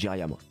t'appelles-tu? C'est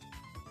Jiraya moi.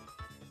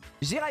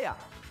 Jiraya.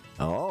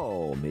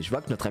 Oh, mais je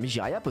vois que notre ami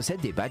Jiraya possède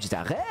des badges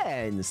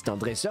d'arène. C'est un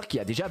dresseur qui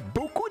a déjà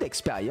beaucoup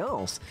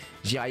d'expérience.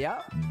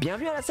 Jiraya,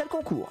 bienvenue à la salle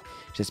concours.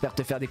 J'espère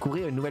te faire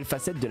découvrir une nouvelle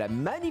facette de la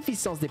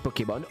magnificence des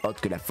Pokémon,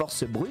 autre que la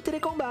force brute et les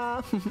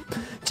combats.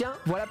 Tiens,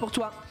 voilà pour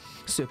toi.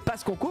 Ce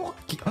passe concours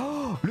qui...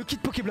 Oh, le kit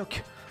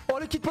Pokéblock. Oh,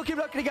 le kit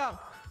Pokéblock les gars.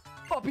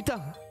 Oh putain.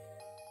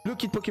 Le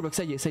kit Pokéblock,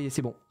 ça y est,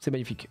 c'est bon. C'est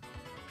magnifique.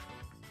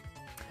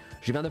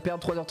 Je viens de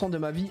perdre 3h30 de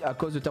ma vie à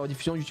cause de ta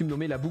rediffusion YouTube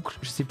nommée La Boucle.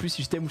 Je sais plus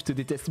si je t'aime ou je te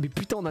déteste. Mais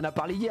putain, on en a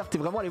parlé hier. T'es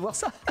vraiment allé voir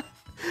ça?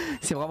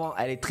 C'est vraiment...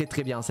 Elle est très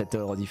très bien cette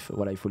rediff.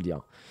 Voilà, il faut le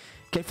dire.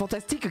 Quel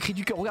fantastique cri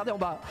du cœur. Regardez en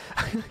bas.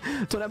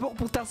 Ton amour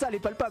pour Tarsal est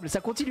palpable.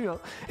 Ça continue, hein.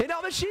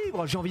 Énorme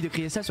chibre. J'ai envie de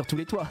crier ça sur tous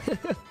les toits.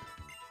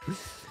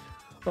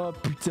 Oh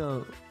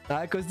putain.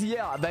 À cause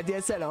d'hier. Bah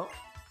DSL, hein.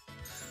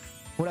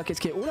 Oh là,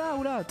 qu'est-ce qu'il y a?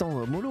 Oh là,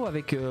 attends, Molo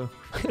avec le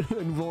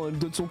nouveau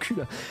dos de son cul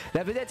là.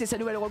 La vedette et sa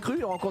nouvelle recrue,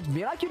 une rencontre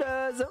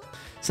miraculeuse.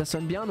 Ça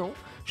sonne bien, non?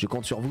 Je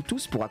compte sur vous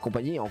tous pour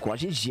accompagner et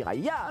encourager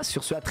Jiraya.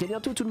 Sur ce, à très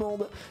bientôt tout le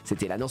monde.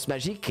 C'était l'annonce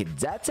magique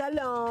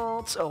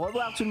d'Atalante. Au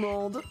revoir tout le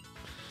monde.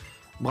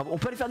 Bravo, on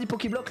peut aller faire du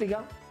Pokéblock les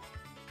gars?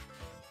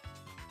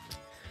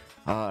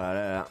 Oh là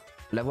là là.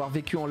 L'avoir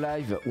vécu en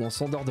live où on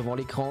s'endort devant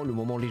l'écran, le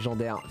moment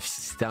légendaire.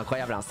 C'était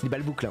incroyable, hein. C'était des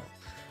belles boucles. Hein.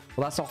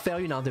 On va s'en refaire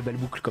une, hein, de belles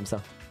boucles comme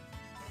ça.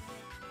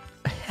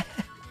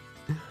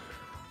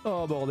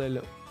 Oh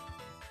bordel.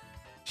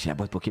 J'ai la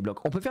boîte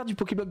Pokéblock. On peut faire du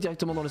Pokéblock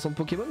directement dans le centre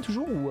Pokémon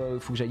toujours ou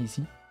faut que j'aille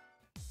ici?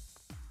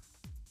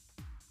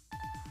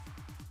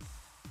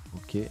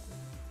 Ok.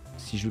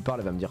 Si je lui parle,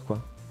 elle va me dire quoi?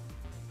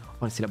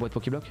 Oh, c'est la boîte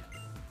Pokéblock.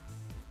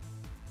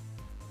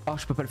 Oh,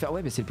 je peux pas le faire.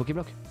 Ouais, mais c'est le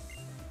Pokéblock.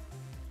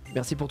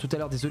 Merci pour tout à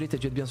l'heure. Désolé, t'as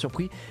dû être bien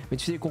surpris. Mais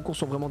tu sais, les concours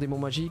sont vraiment des mots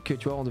magiques.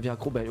 Tu vois, on devient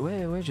accro. Bah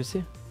ouais, je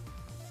sais.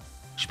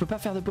 Je peux pas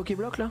faire de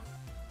Pokéblock là?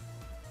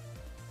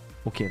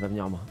 Ok, elle va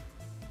venir à moi.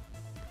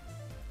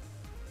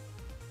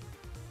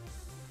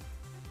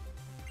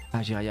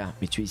 Ah Jiraya,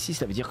 mais tu es ici,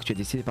 ça veut dire que tu as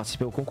décidé de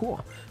participer au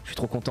concours. Je suis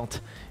trop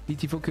contente.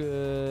 Vite, il faut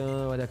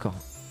que... Ouais d'accord.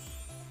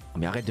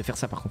 Mais arrête de faire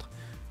ça par contre.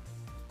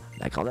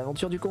 La grande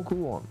aventure du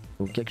concours.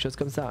 Ou quelque chose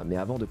comme ça. Mais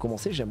avant de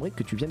commencer, j'aimerais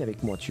que tu viennes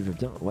avec moi. Tu veux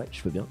bien? Ouais,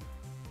 je veux bien.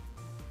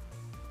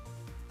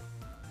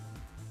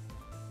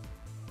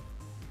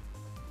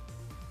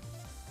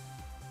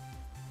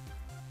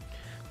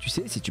 Tu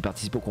sais, si tu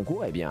participes au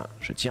concours, eh bien,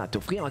 je tiens à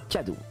t'offrir un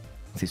cadeau.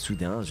 C'est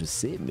soudain, je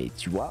sais, mais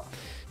tu vois...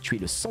 Tu es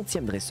le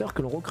 100e dresseur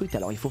que l'on recrute,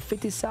 alors il faut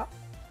fêter ça.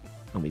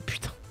 Non mais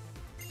putain.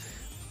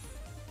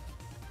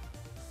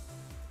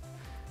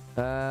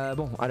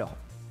 Bon, alors.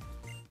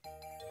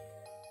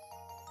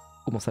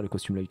 Comment ça le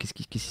costume là? Qu'est-ce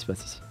qui se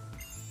passe ici?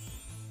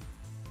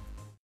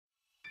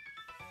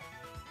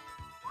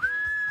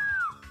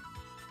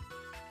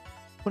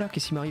 Oh là,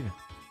 qu'est-ce qui m'arrive?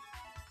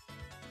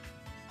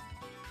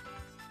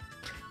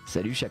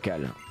 Salut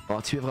chacal.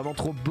 Oh, tu es vraiment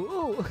trop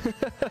beau.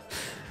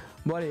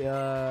 Bon allez,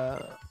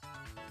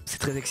 c'est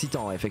très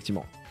excitant, ouais,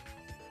 effectivement.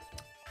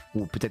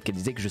 Ou peut-être qu'elle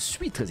disait que je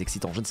suis très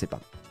excitant, je ne sais pas.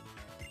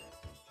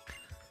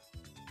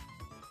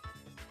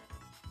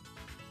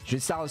 Je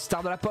suis une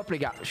star de la pop les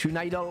gars, je suis une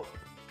idol.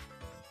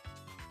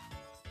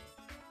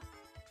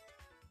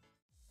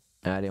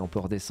 Allez, on peut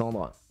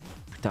redescendre.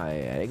 Putain,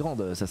 elle est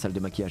grande sa salle de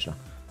maquillage là.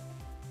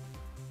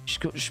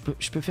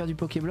 Je peux faire du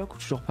Pokéblock ou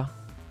toujours pas?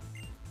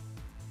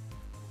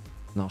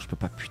 Non, je peux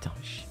pas, putain.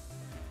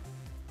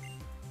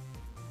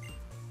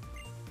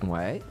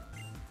 Ouais.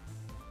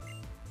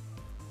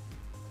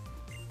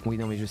 Oui,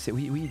 non, mais je sais.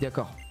 Oui, oui,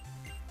 d'accord.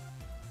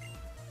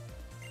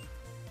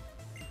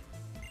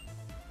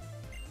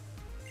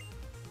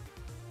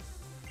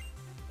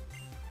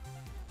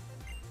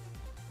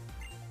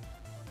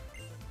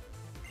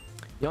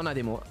 Et on a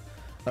des mots.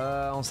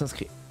 On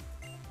s'inscrit.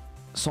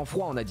 Sans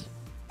froid, on a dit.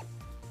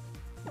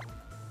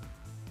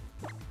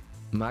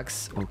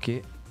 Max, ok.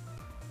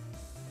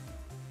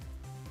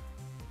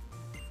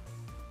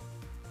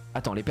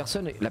 Attends, la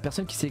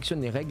personne qui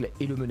sélectionne les règles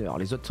est le meneur.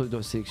 Les autres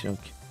doivent sélectionner.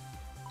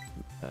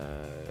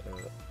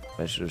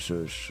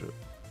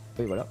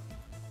 Oui, voilà.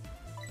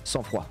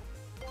 Sans froid.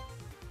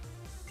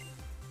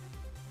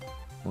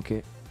 Ok.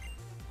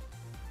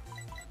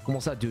 Comment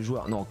ça, 2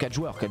 joueurs? Non, 4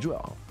 joueurs, 4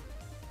 joueurs.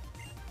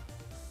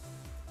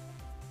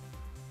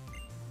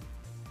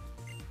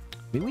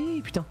 Mais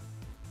oui, putain.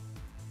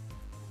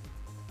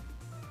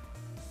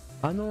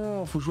 Ah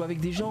non, faut jouer avec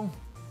des gens.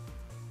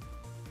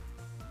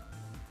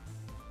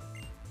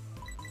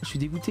 Je suis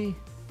dégoûté.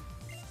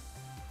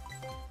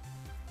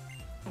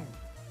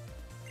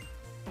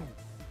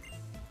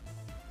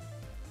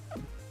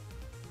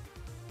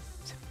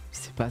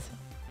 C'est pas ça.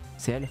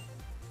 C'est elle.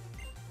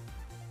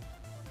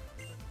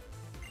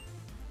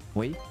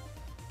 Oui.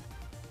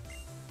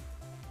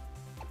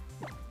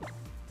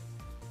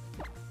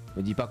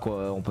 Me dis pas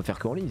qu'on peut faire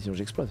qu'en ligne, sinon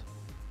j'explose.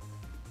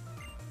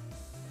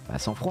 Bah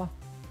sans froid.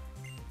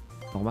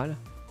 Normal.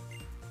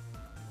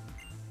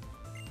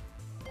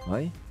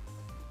 Oui.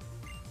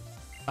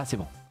 Ah c'est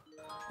bon.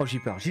 Oh j'ai eu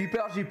peur, j'ai eu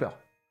peur, j'ai eu peur.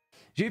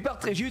 J'ai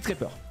eu très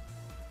peur.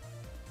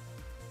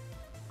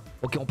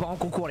 Ok, on part en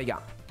concours les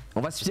gars.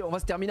 On va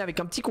se terminer avec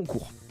un petit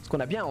concours. Parce qu'on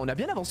a bien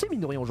avancé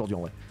mine de rien aujourd'hui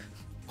en vrai.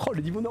 Oh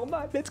le niveau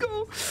normal, let's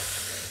go.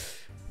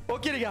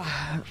 Ok les gars.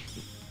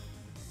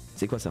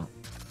 C'est quoi ça?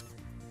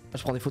 Ah,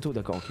 je prends des photos,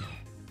 d'accord, ok.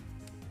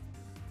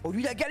 Oh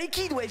lui il a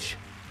Galekid wesh.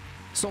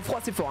 Sans froid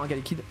c'est fort hein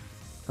Galekid.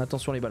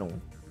 Attention les ballons.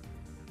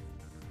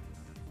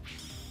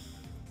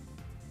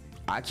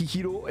 Ah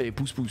Kikilo et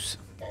pouce pouce.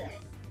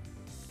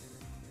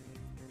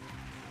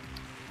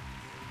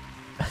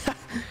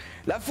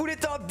 La foule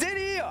est en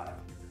délire.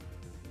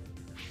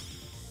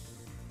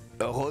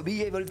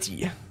 Robbie et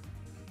Volty.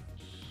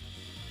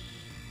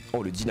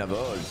 Oh le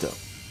Dynavolt.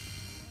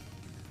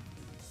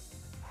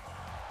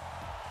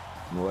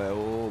 Ouais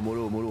oh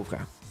mollo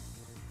frère.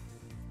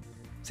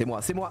 C'est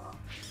moi,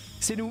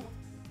 c'est nous.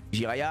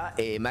 Jiraya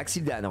et Max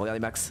Hildan, regardez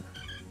Max.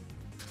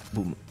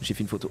 Boum, j'ai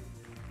fait une photo.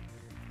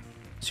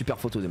 Super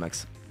photo de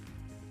Max.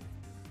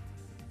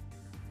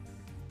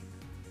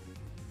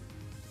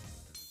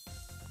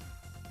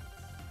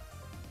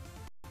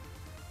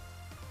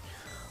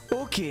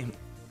 Ok,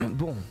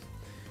 bon.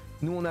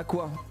 Nous on a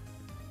quoi?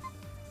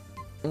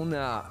 On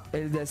a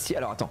Eldacier.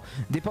 Alors attends,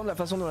 dépend de la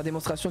façon dont la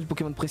démonstration du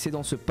Pokémon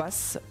précédent se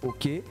passe.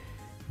 Ok.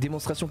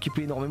 Démonstration qui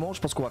plaît énormément,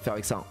 je pense qu'on va faire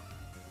avec ça.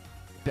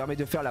 Permet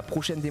de faire la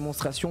prochaine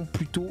démonstration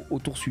plutôt au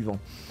tour suivant.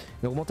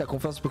 Mais augmente ta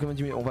confiance au Pokémon.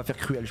 On va faire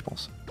cruel je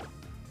pense.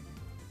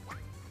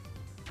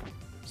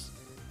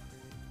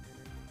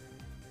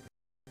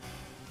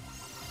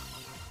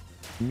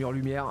 Mur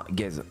lumière,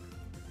 gaze.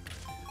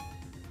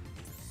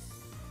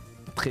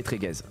 Très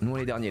gaze. Nous on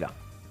est les derniers là.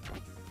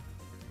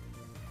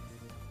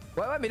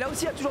 Ouais mais là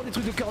aussi il y a toujours des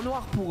trucs de cœur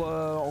noir pour...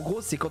 en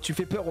gros c'est quand tu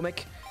fais peur au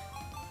mec.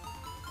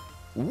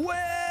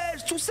 Ouais,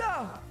 tout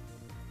ça.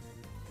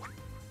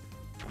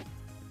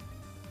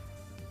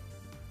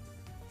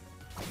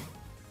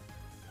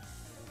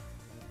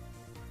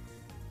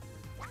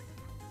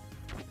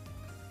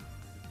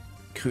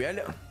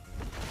 Cruel.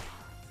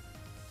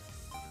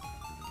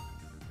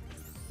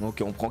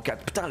 Ok on prend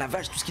 4. Putain la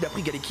vache tout ce qu'il a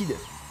pris Galekid.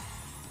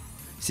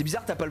 C'est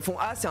bizarre t'as pas le fond.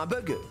 Ah c'est un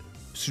bug.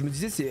 Je me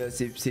disais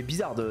c'est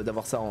bizarre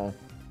d'avoir ça en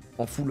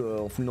full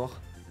noir.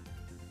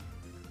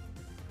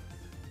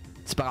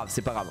 C'est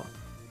pas grave.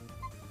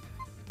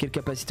 Quelle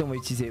capacité on va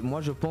utiliser?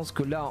 Moi je pense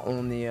que là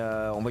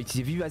on va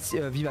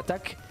utiliser vive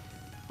attaque.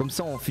 Comme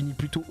ça on finit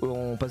plus tôt,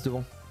 on passe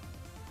devant.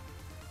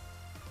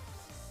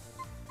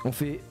 On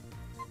fait...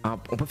 on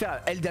peut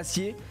faire aile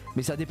d'acier,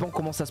 mais ça dépend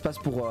comment ça se passe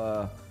pour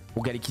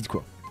Galekid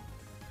quoi.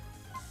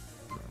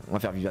 On va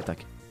faire vive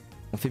attaque.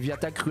 On fait vive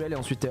attaque, cruel et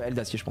ensuite aile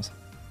d'acier je pense.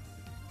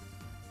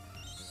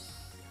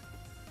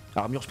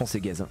 Armure je pense c'est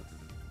gaze.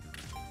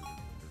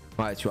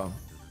 Ouais tu vois.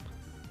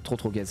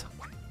 Trop gaze.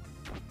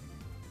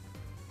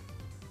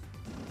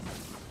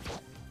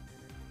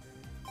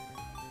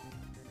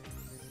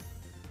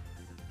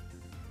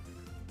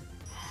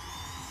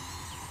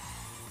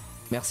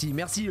 Merci,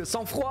 merci, le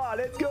sang-froid,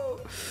 let's go.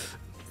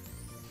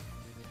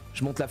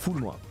 Je monte la foule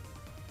moi.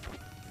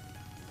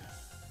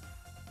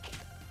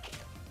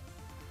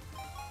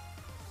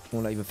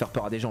 Bon là il veut faire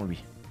peur à des gens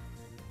lui.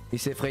 Il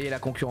s'est effrayé la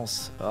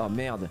concurrence. Oh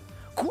merde.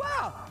 Quoi?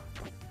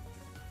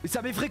 Mais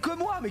ça m'effraie que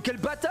moi, mais quel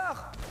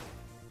bâtard!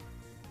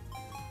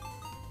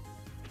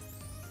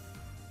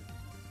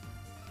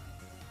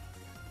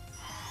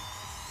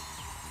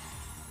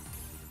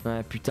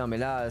 Ouais putain mais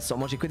là,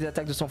 moi j'ai que des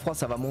attaques de sang-froid,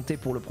 ça va monter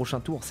pour le prochain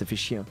tour, ça fait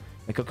chier. Hein.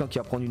 Il y a quelqu'un qui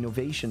va prendre une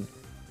ovation.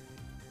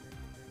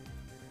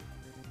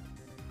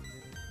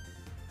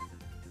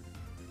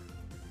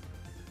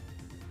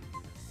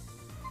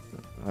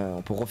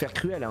 On peut refaire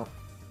cruel hein.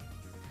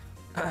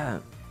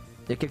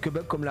 Il y a quelques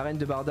bugs comme la reine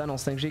de Bardan en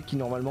 5G qui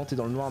normalement t'es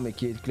dans le noir mais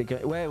qui est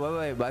éclairé. Ouais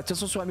bah de toute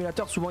façon sur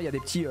émulateur souvent il y a des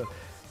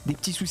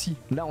petits soucis.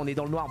 Là on est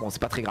dans le noir, bon c'est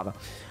pas très grave.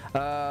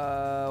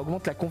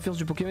 Augmente la confiance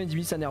du Pokémon et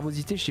diminue sa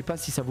nervosité. Je sais pas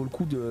si ça vaut le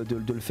coup de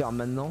le faire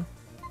maintenant.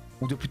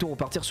 Ou de plutôt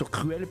repartir sur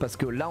cruel parce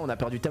que là on a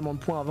perdu tellement de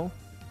points avant.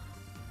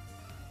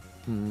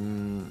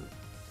 Je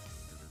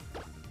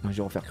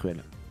vais refaire cruel.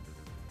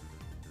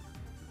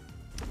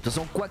 De toute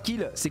façon quoi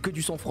qu'il, c'est que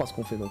du sang-froid ce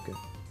qu'on fait donc.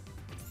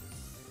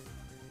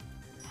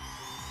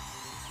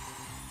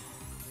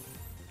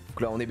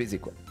 Donc là on est baisé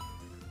quoi.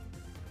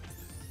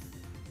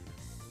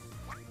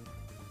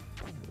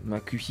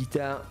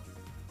 Makuhita,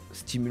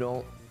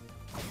 stimulant.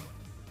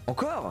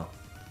 Encore?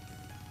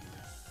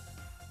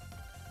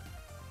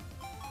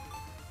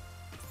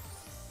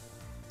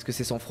 Est-ce que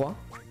c'est sans froid?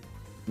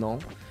 Non.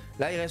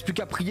 Là il reste plus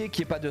qu'à prier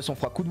qu'il n'y ait pas de sang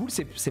froid. Coup de boule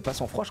c'est pas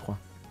sans froid je crois.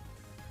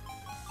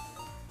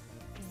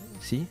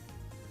 Si.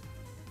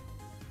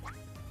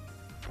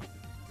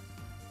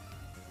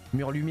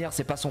 Mur lumière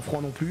c'est pas sans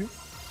froid non plus.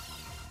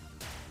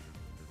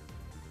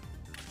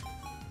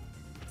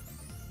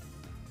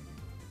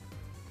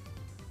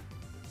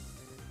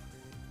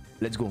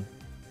 Let's go.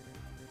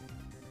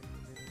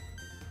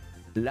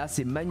 Là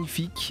c'est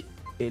magnifique.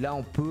 Et là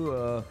on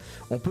peut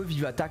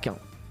vive attaque hein.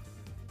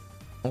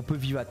 On peut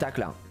vive attaque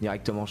là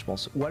directement je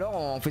pense. Ou alors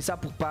on fait ça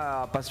pour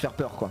pas se faire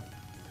peur quoi.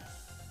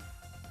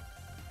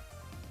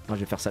 Non, je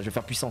vais faire ça, je vais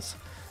faire puissance.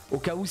 Au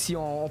cas où si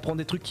on prend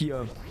des trucs qui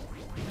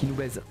nous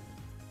baisent.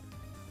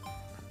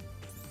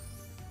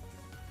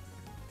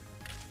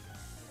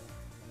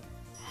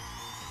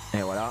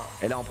 Et voilà,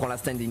 et là on prend la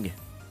standing.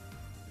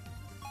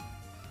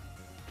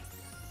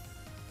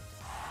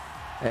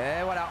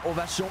 Et voilà,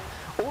 ovation,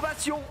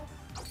 ovation.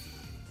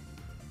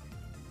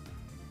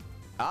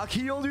 Ah,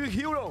 qui ont du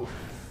hero.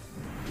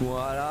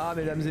 Voilà,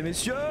 mesdames et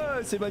messieurs,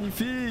 c'est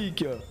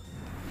magnifique.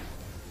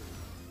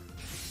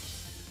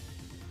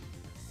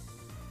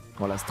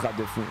 Oh la strat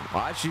de fou.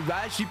 Ah, je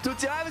suis tout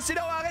tiré, mais c'est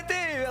là, on va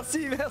arrêter.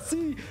 Merci,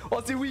 merci. Oh,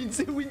 c'est win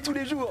tous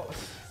les jours.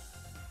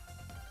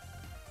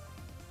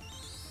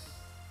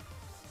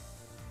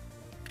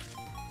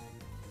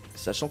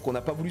 Sachant qu'on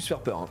n'a pas voulu se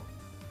faire peur. Hein.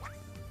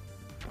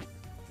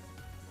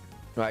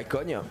 Ouais,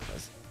 cogne.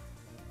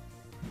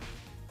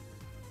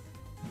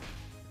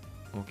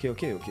 Ok.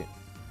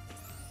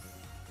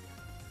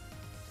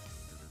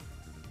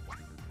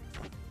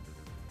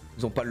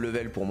 Ils ont pas le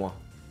level pour moi.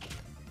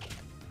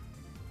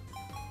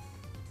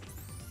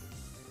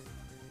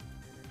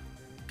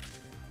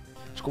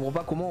 Je comprends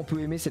pas comment on peut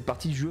aimer cette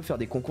partie du jeu, faire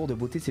des concours de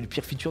beauté, c'est le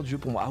pire feature du jeu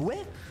pour moi. Ah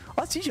ouais?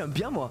 Ah si, j'aime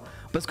bien moi.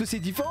 Parce que c'est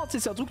différent, tu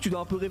sais, c'est un truc que tu dois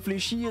un peu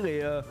réfléchir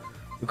et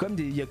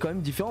il y a quand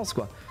même différence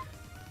quoi.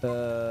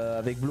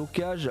 Avec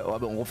blocage, oh,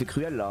 bah, on refait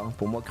cruel là. Hein.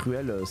 Pour moi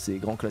cruel c'est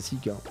grand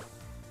classique. Hein.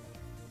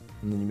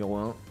 Le numéro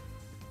 1.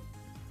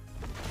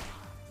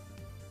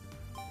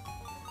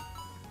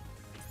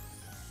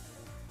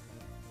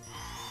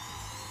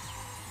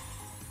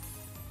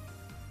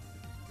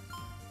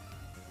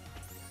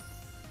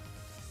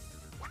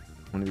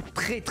 On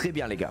est très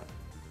bien les gars.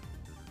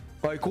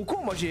 Ouais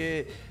concours moi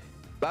j'ai...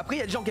 Bah après il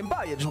y a des gens qui aiment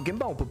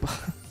pas, on peut pas.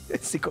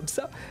 C'est comme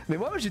ça. Mais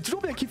moi j'ai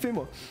toujours bien kiffé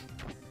moi.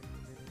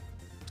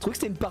 Je trouvais que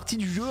c'était une partie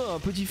du jeu un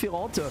peu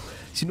différente.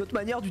 C'est une autre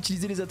manière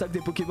d'utiliser les attaques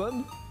des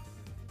Pokémon.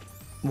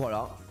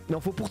 Voilà. Mais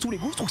il faut pour tous les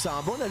goûts, je trouve que c'est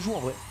un bon ajout en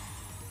vrai.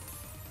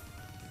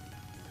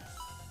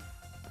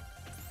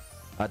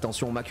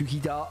 Attention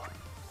Makuhita.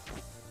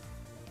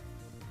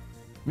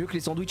 Mieux que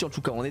les sandwichs en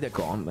tout cas, on est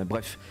d'accord. Hein.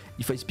 Bref,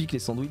 il faut expliquer les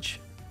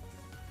sandwichs.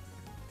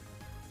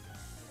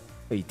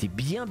 Il était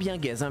bien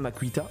gaze hein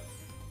Makuhita.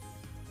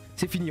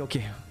 C'est fini, ok.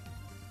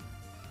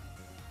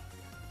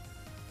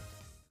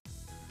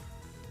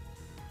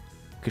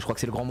 Ok, je crois que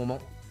c'est le grand moment.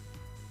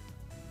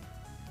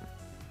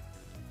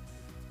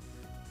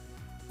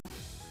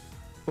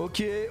 Ok.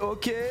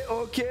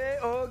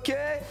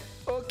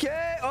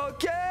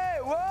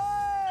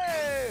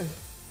 Ouais.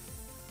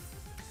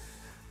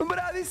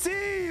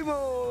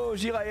 Bravissimo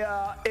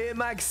Jiraya et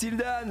Max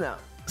Sildan.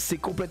 C'est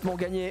complètement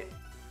gagné.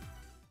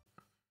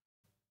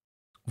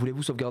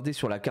 Voulez-vous sauvegarder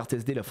sur la carte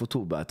SD la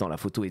photo? Bah attends, la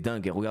photo est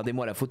dingue.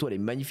 Regardez-moi la photo, elle est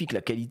magnifique,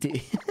 la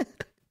qualité.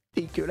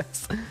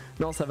 Dégueulasse.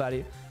 Non, ça va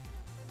aller.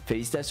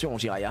 Félicitations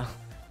Jiraya.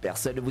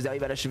 Personne ne vous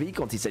arrive à la cheville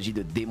quand il s'agit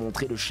de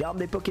démontrer le charme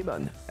des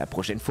Pokémon. La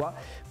prochaine fois,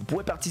 vous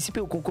pourrez participer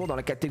au concours dans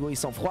la catégorie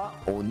sang-froid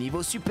au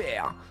niveau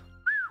super.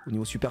 Au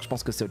niveau super, je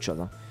pense que c'est autre chose.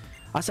 Hein.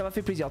 Ah, ça m'a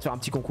fait plaisir de faire un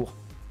petit concours.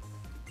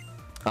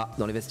 Ah,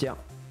 dans les vestiaires.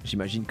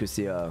 J'imagine que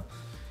c'est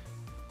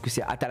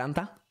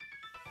Atalanta.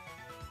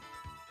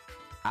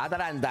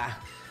 Atalanta.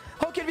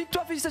 Oh, quelle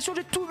victoire, félicitations,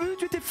 j'ai tout vu,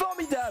 tu étais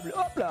formidable.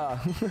 Hop là.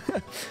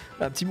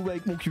 Un petit move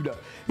avec mon cul là.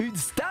 Une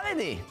star est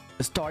née.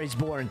 A star is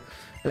born.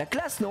 La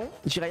classe, non?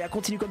 Jiraya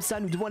continue comme ça,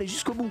 nous devons aller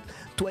jusqu'au bout.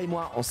 Toi et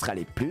moi, on sera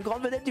les plus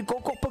grandes vedettes du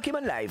concours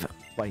Pokémon Live.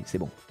 Ouais, c'est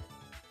bon.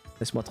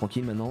 Laisse-moi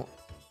tranquille maintenant.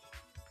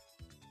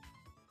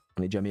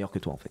 On est déjà meilleur que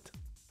toi en fait.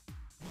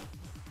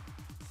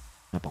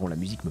 Ah, par contre, la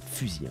musique me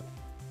fusille. Hein.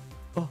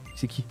 Oh,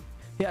 c'est qui?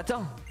 Et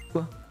attends,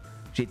 quoi?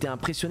 J'ai été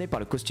impressionné par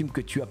le costume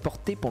que tu as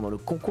porté pendant le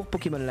concours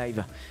Pokémon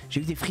Live.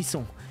 J'ai eu des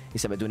frissons et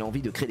ça m'a donné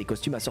envie de créer des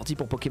costumes assortis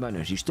pour Pokémon.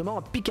 J'ai justement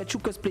un Pikachu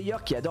cosplayer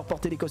qui adore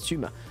porter des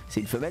costumes.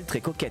 C'est une femelle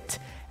très coquette.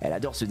 Elle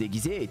adore se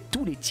déguiser et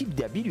tous les types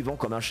d'habits lui vont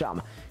comme un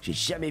charme. J'ai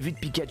jamais vu de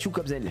Pikachu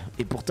comme elle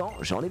et pourtant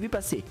j'en ai vu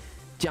passer.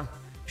 Tiens,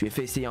 je lui ai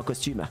fait essayer un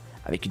costume.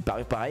 Avec une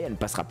parure pareille, elle ne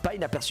passera pas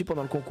inaperçue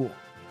pendant le concours.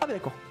 Ah bah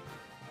d'accord.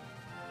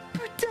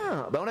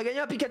 Putain, bah on a gagné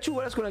un Pikachu,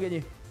 voilà ce qu'on a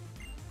gagné.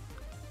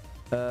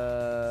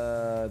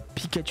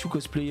 Pikachu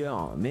cosplayer,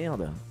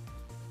 merde.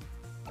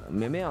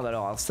 Mais merde,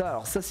 alors ça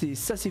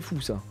c'est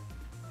fou ça.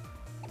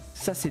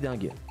 Ça c'est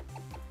dingue.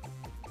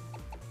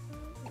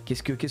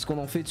 Qu'est-ce qu'on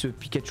en fait de ce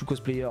Pikachu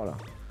cosplayer là?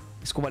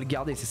 Est-ce qu'on va le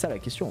garder? C'est ça la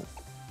question.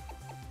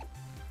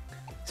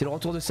 C'est le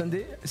retour de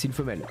Sunday, c'est une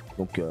femelle.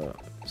 Donc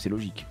c'est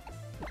logique.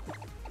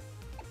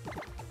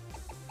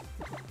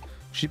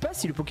 Je sais pas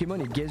si le Pokémon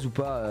est gaze ou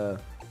pas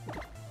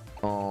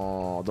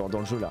dans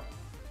le jeu là.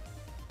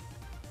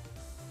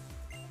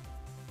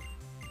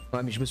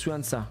 Ouais mais je me souviens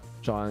de ça.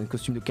 Genre un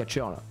costume de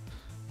catcheur là.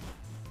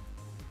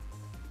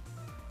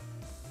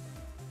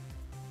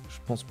 Je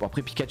pense pas.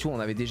 Après Pikachu on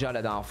avait déjà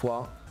la dernière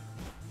fois.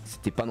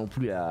 C'était pas non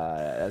plus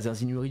la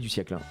zinzinuerie du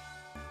siècle. Hein.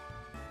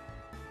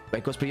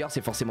 Bah cosplayer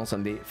c'est forcément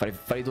Sunday.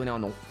 Fallait donner un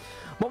nom.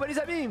 Bon bah les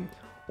amis,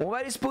 on va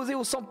aller se poser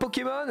au centre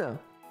Pokémon.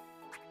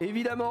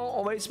 Évidemment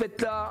on va aller se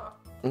mettre là.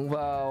 On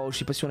va, je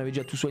sais pas si on avait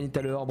déjà tout soigné tout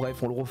à l'heure,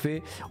 bref on le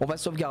refait. On va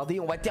sauvegarder,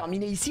 on va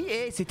terminer ici.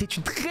 Et c'était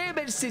une très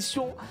belle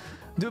session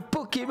de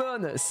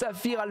Pokémon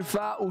Saphir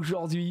Alpha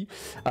aujourd'hui,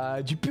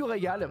 du pur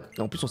régal.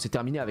 En plus on s'est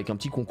terminé avec un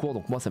petit concours,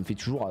 donc moi ça me fait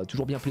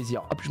toujours bien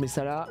plaisir. Hop je mets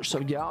ça là, je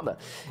sauvegarde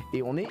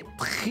et on est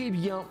très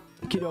bien.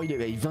 Quelle heure il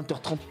est?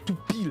 20h30 tout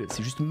pile,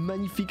 c'est juste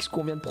magnifique ce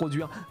qu'on vient de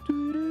produire.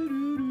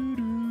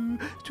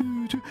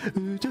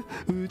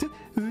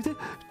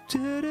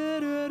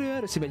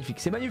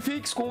 C'est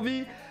magnifique ce qu'on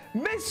vit.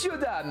 Messieurs,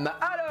 dames,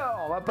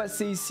 alors on va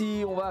passer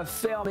ici, on va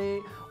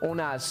fermer, on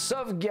a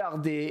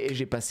sauvegardé et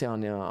j'ai passé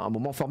un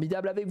moment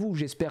formidable avec vous.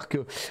 J'espère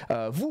que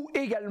vous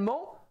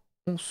également.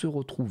 On se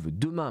retrouve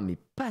demain, mais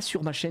pas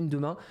sur ma chaîne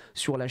demain,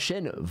 sur la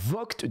chaîne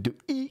Voct de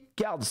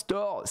eCard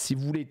Store. Si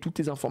vous voulez toutes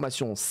les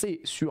informations,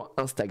 c'est sur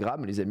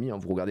Instagram, les amis, hein,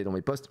 vous regardez dans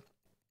mes posts.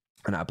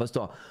 On a un post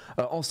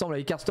ensemble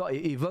avec eCard Store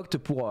et Voct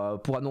pour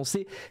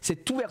annoncer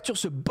cette ouverture,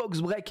 ce box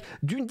break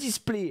d'une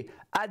display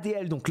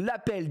ADL, donc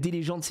l'appel des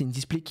légendes. C'est une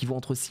display qui vaut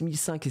entre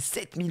 6500 et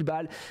 7000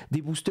 balles,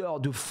 des boosters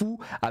de fou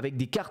avec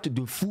des cartes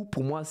de fou.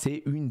 Pour moi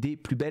c'est une des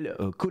plus belles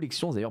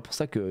collections, d'ailleurs pour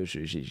ça que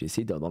j'ai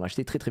essayé d'en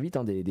acheter très vite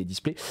hein, des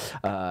displays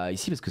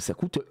ici parce que ça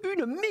coûte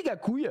une méga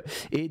couille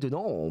et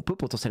dedans on peut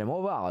potentiellement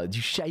avoir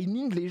du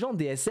Shining Légende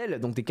DSL,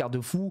 donc des cartes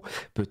de fou,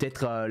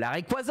 peut-être la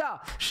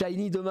Rayquaza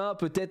Shiny demain,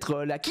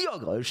 peut-être la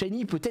Kyogre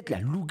Shiny, peut-être la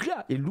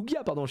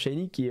Lugia pardon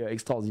Shiny qui est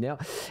extraordinaire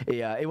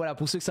et voilà,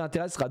 pour ceux que ça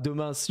intéresse, sera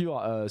demain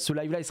sur ce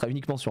live là, il sera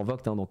uniquement sur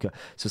Voct hein, donc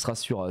ce sera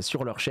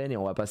sur leur chaîne et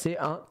on va passer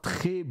un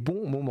très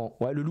bon moment.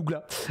 Ouais le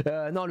Lugia,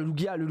 non le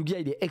Lugia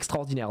il est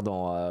extraordinaire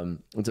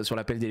sur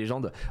l'appel des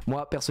légendes.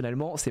 Moi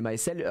personnellement c'est ma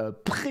SL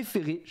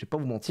préférée, je vais pas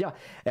vous mentir,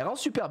 elle rend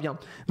super bien.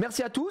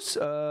 Merci à tous,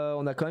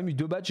 on a quand même eu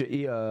 2 badges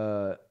et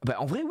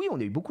en vrai oui on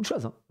a eu beaucoup de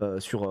choses hein,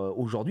 sur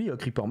aujourd'hui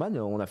Creeperman,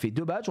 on a fait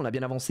 2 badges, on a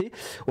bien avancé,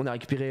 on a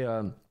récupéré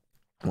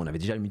on avait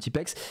déjà le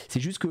multiplex, c'est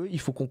juste qu'il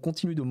faut qu'on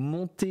continue de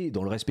monter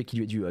dans le respect qui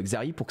lui est dû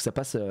XARI pour que ça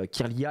passe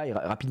Kirlia et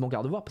rapidement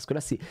Gardevoir, parce que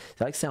là c'est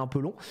vrai que c'est un peu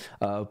long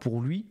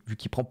pour lui vu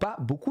qu'il prend pas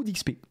beaucoup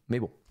d'XP. Mais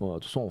bon, de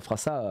toute façon on fera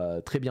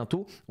ça très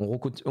bientôt. On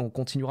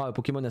continuera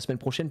Pokémon la semaine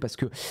prochaine parce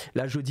que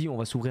là jeudi on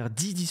va s'ouvrir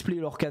 10 displays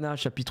Lorcana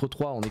chapitre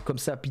 3, on est comme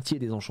ça pitié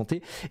des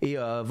enchantés. Et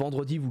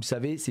vendredi vous le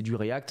savez c'est du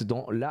React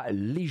dans la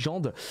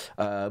légende.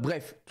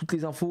 Bref, toutes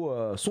les infos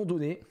sont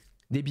données.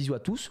 Des bisous à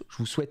tous, je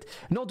vous souhaite...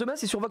 Non, demain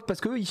c'est sur Voct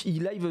parce qu'eux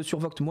ils live sur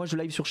Voct. Moi je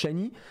live sur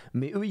Shiny,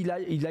 mais eux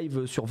ils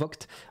live sur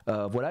Voct.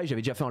 Voilà, et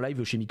j'avais déjà fait un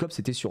live chez Micop,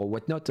 c'était sur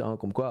Whatnot, hein,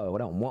 comme quoi,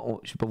 voilà, moi,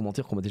 je vais pas vous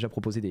mentir qu'on m'a déjà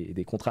proposé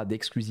des contrats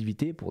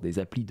d'exclusivité pour des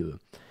applis de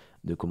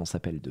comment ça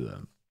s'appelle,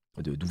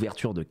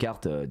 d'ouverture de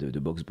cartes, de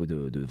box,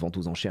 de vente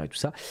aux enchères et tout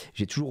ça.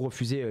 J'ai toujours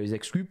refusé les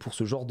exclus pour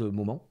ce genre de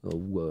moment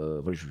où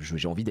voilà,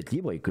 j'ai envie d'être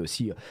libre et que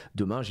si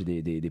demain j'ai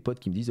des potes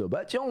qui me disent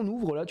bah tiens on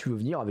ouvre là, tu veux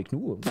venir avec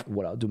nous,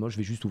 voilà, demain je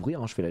vais juste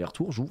ouvrir, hein, je fais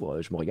l'aller-retour,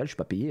 j'ouvre, je me régale, je suis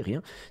pas payé,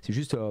 rien, c'est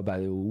juste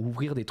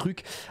ouvrir des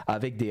trucs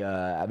avec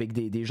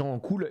des gens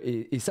cool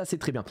et ça c'est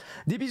très bien.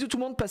 Des bisous tout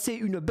le monde, passez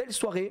une belle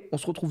soirée, on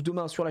se retrouve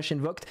demain sur la chaîne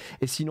Voct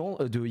et sinon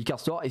de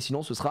eCard Store et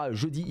sinon ce sera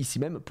jeudi ici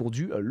même pour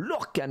du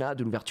Lorcana,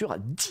 de l'ouverture à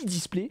 10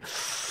 displays.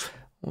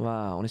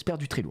 on espère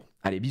du très lourd.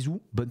 Allez,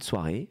 bisous, bonne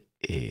soirée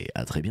et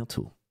à très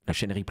bientôt. La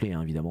chaîne replay,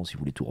 hein, évidemment, si vous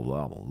voulez tout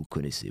revoir, bon, vous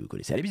connaissez.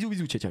 Allez, bisous,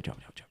 ciao.